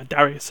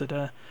Darius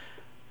had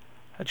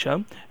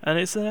shown, and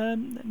it's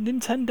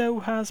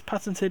Nintendo has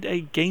patented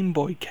a Game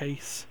Boy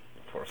case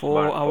for our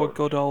smartphones.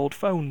 good old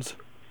phones.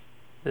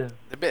 Yeah.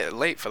 They're a bit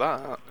late for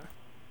that, aren't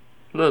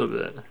A little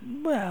bit.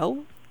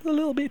 Well, a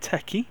little bit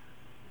techie,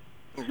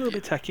 but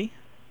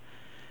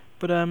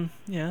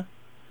yeah,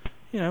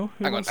 who Hang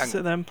on, wants to hang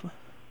sit there and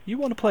you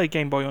want to play a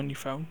Game Boy on your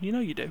phone? You know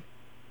you do.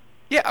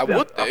 Yeah, I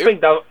would do. I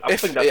think that's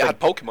if it a had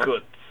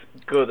Pokemon.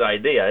 good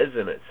idea,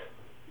 isn't it?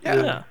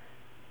 Yeah.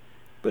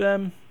 But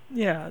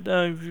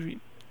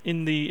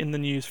in the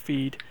news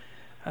feed,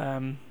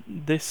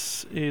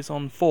 this is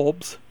on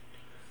Forbes.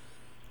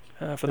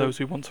 For those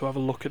who want to have a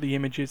look at the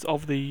images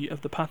of the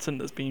patent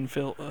that's been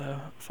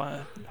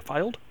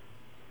filed.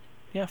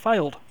 Yeah,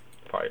 filed.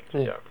 Fine. Yeah.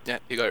 Yeah. Yeah,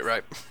 you got it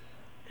right.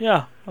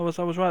 Yeah, I was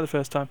right the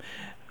first time.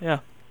 Yeah,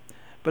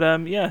 but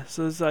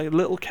so there's a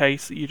little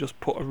case that you just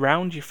put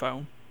around your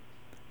phone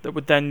that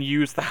would then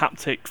use the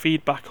haptic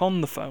feedback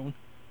on the phone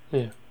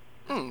Yeah.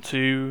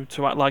 to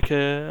act like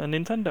a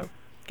Nintendo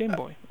Game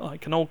Boy,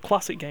 like an old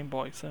classic Game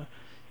Boy. So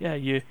yeah,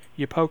 your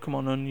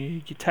Pokemon and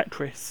your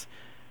Tetris.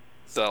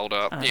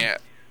 Zelda. Yeah.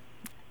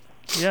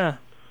 Yeah.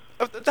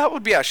 That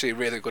would be actually a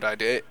really good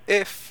idea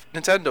if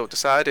Nintendo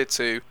decided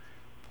to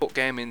put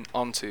gaming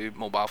onto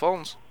mobile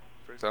phones,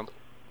 for example,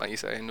 like you're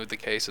saying with the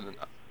case and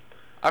that.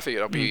 I think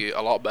it'll be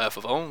a lot better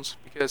for phones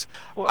because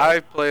I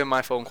play on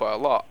my phone quite a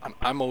lot and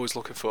I'm always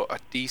looking for a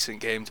decent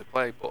game to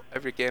play, but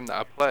every game that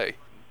I play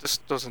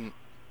just doesn't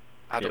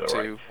add up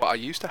to what I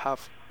used to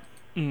have.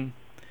 And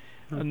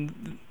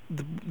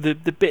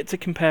the bit to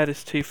compare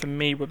this to for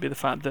me would be the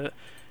fact that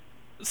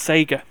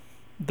Sega,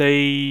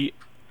 they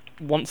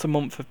once a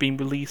month have been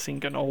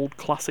releasing an old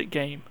classic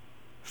game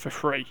for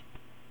free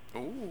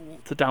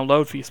to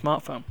download for your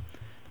smartphone.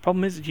 The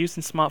problem is it's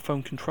using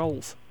smartphone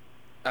controls.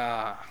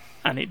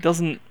 And it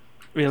doesn't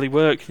really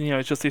work.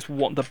 It's just this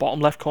the bottom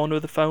left corner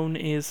of the phone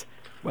is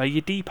where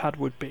your D-pad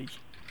would be.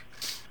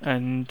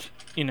 And,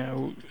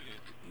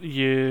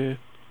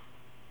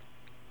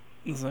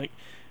 it's like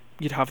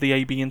you'd have the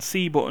A, B and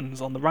C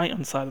buttons on the right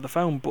hand side of the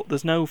phone, but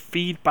there's no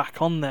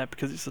feedback on there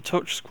because it's a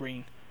touch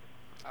screen.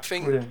 I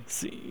think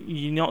So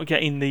you're not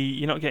getting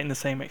the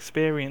same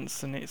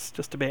experience, and it's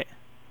just a bit.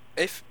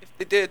 if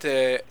they did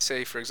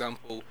say, for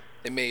example,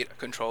 they made a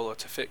controller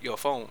to fit your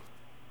phone,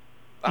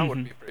 that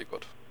would be pretty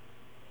good.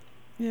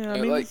 Yeah, I You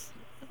know, mean, like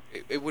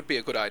it would be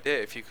a good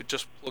idea if you could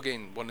just plug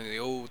in one of the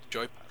old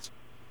joypads,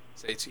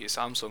 say to your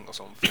Samsung or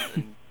something,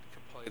 and you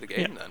can play the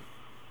game. Then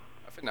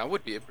I think that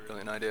would be a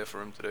brilliant idea for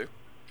them to do.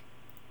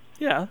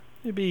 yeah,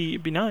 it'd be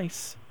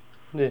nice,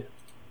 Yeah.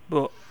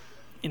 but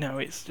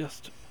it's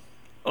just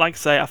like I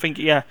say. I think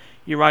you're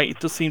right. It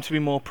does seem to be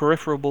more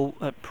peripheral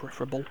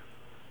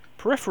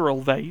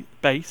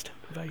based.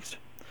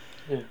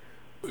 Yeah.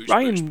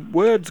 Ryan,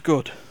 word's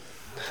good.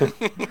 Be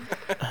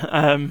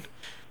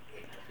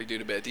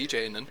doing a bit of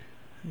DJing then.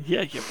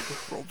 Yeah,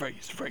 peripheral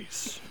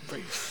based.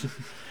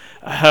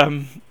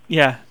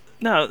 Yeah.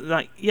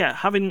 No,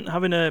 having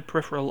a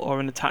peripheral or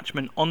an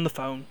attachment on the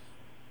phone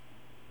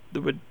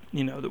that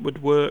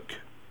would work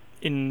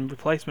in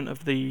replacement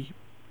of the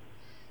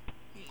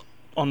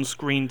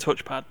on-screen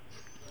touchpad.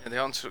 And the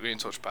on-screen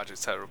touchpad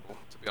is terrible,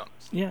 to be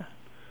honest. Yeah,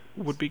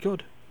 would be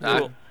good. Nah,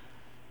 But,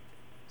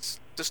 it's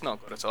just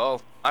not good at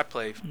all. I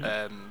play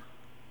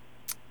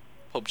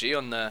PUBG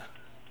on there,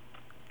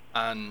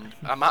 and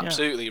I'm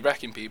absolutely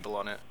wrecking people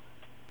on it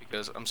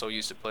because I'm so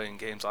used to playing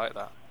games like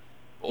that.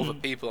 But other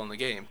people on the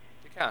game,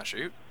 they can't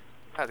shoot,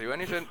 they can't do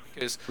anything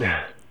because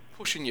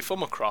pushing your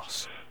thumb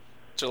across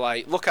to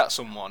like look at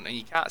someone and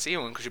you can't see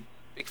one because your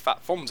big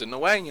fat thumb's in the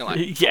way, and you're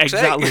like, yeah,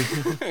 exactly.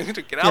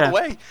 get out of the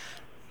way.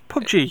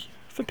 PUBG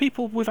for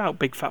people without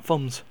big fat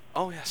thumbs.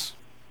 Oh yes.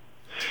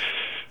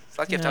 It's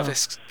like you have to have a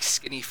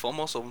skinny thumb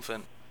or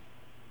something.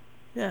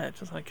 Yeah,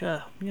 just like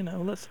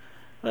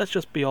let's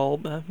just be all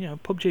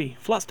PUBG.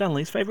 Flat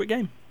Stanley's favourite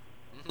game.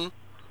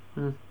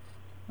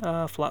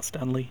 Flat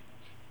Stanley.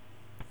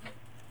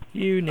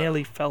 You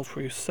nearly fell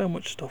through so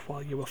much stuff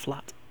while you were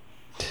flat.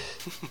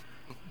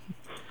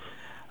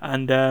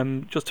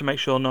 And just to make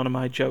sure none of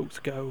my jokes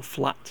go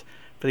flat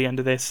for the end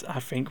of this, I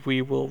think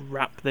we will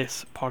wrap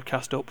this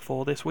podcast up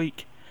for this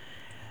week.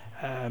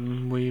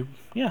 We're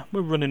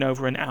running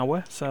over an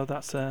hour, so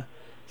that's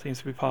seems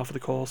to be par for the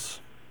course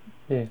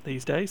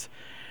these days.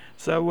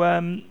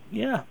 So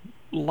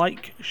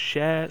like,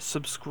 share,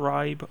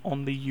 subscribe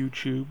on the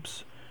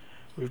YouTubes.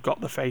 We've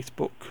got the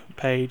Facebook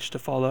page to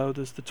follow.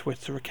 There's the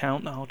Twitter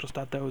account. I'll just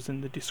add those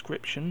in the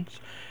descriptions.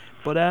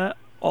 But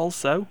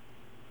also,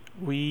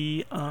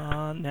 we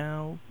are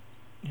now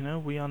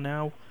we are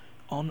now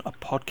on a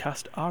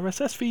podcast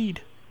RSS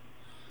feed.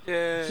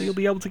 Yay. So you'll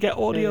be able to get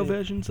audio Yay.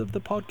 versions of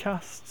the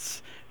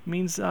podcasts.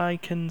 Means I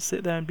can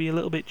sit there and be a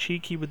little bit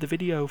cheeky with the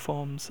video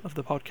forms of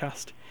the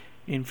podcast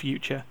in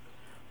future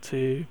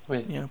to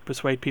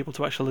persuade people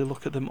to actually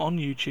look at them on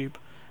YouTube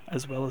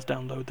as well as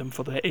download them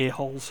for their ear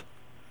holes.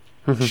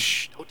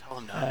 Shh, don't tell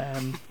them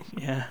that.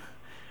 Yeah.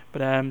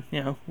 But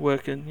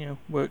work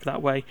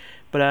that way.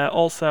 But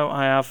also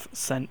I have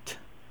sent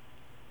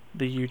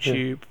the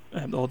YouTube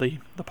or the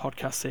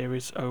podcast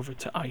series over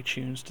to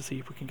iTunes to see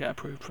if we can get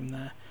approved from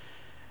there.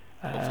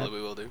 Hopefully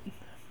we will do.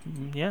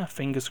 Yeah,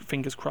 fingers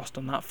crossed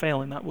on that.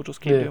 Failing that, we'll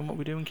just keep doing what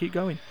we do and keep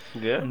going.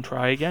 Yeah. And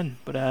try again.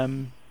 But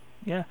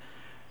yeah,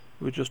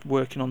 we're just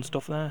working on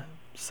stuff there.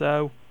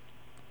 So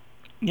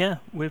yeah,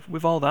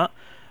 with all that,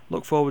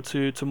 look forward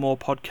to more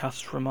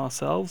podcasts from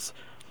ourselves.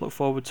 Look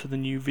forward to the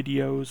new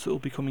videos that will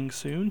be coming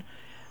soon.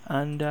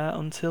 And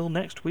until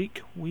next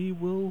week, we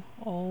will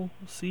all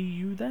see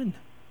you then.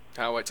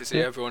 Can't wait to see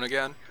everyone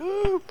again.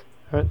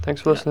 Alright,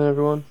 thanks for listening,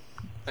 everyone.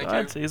 Thank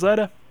you. See you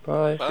later.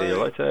 Bye. Bye. See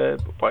you later.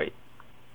 Bye.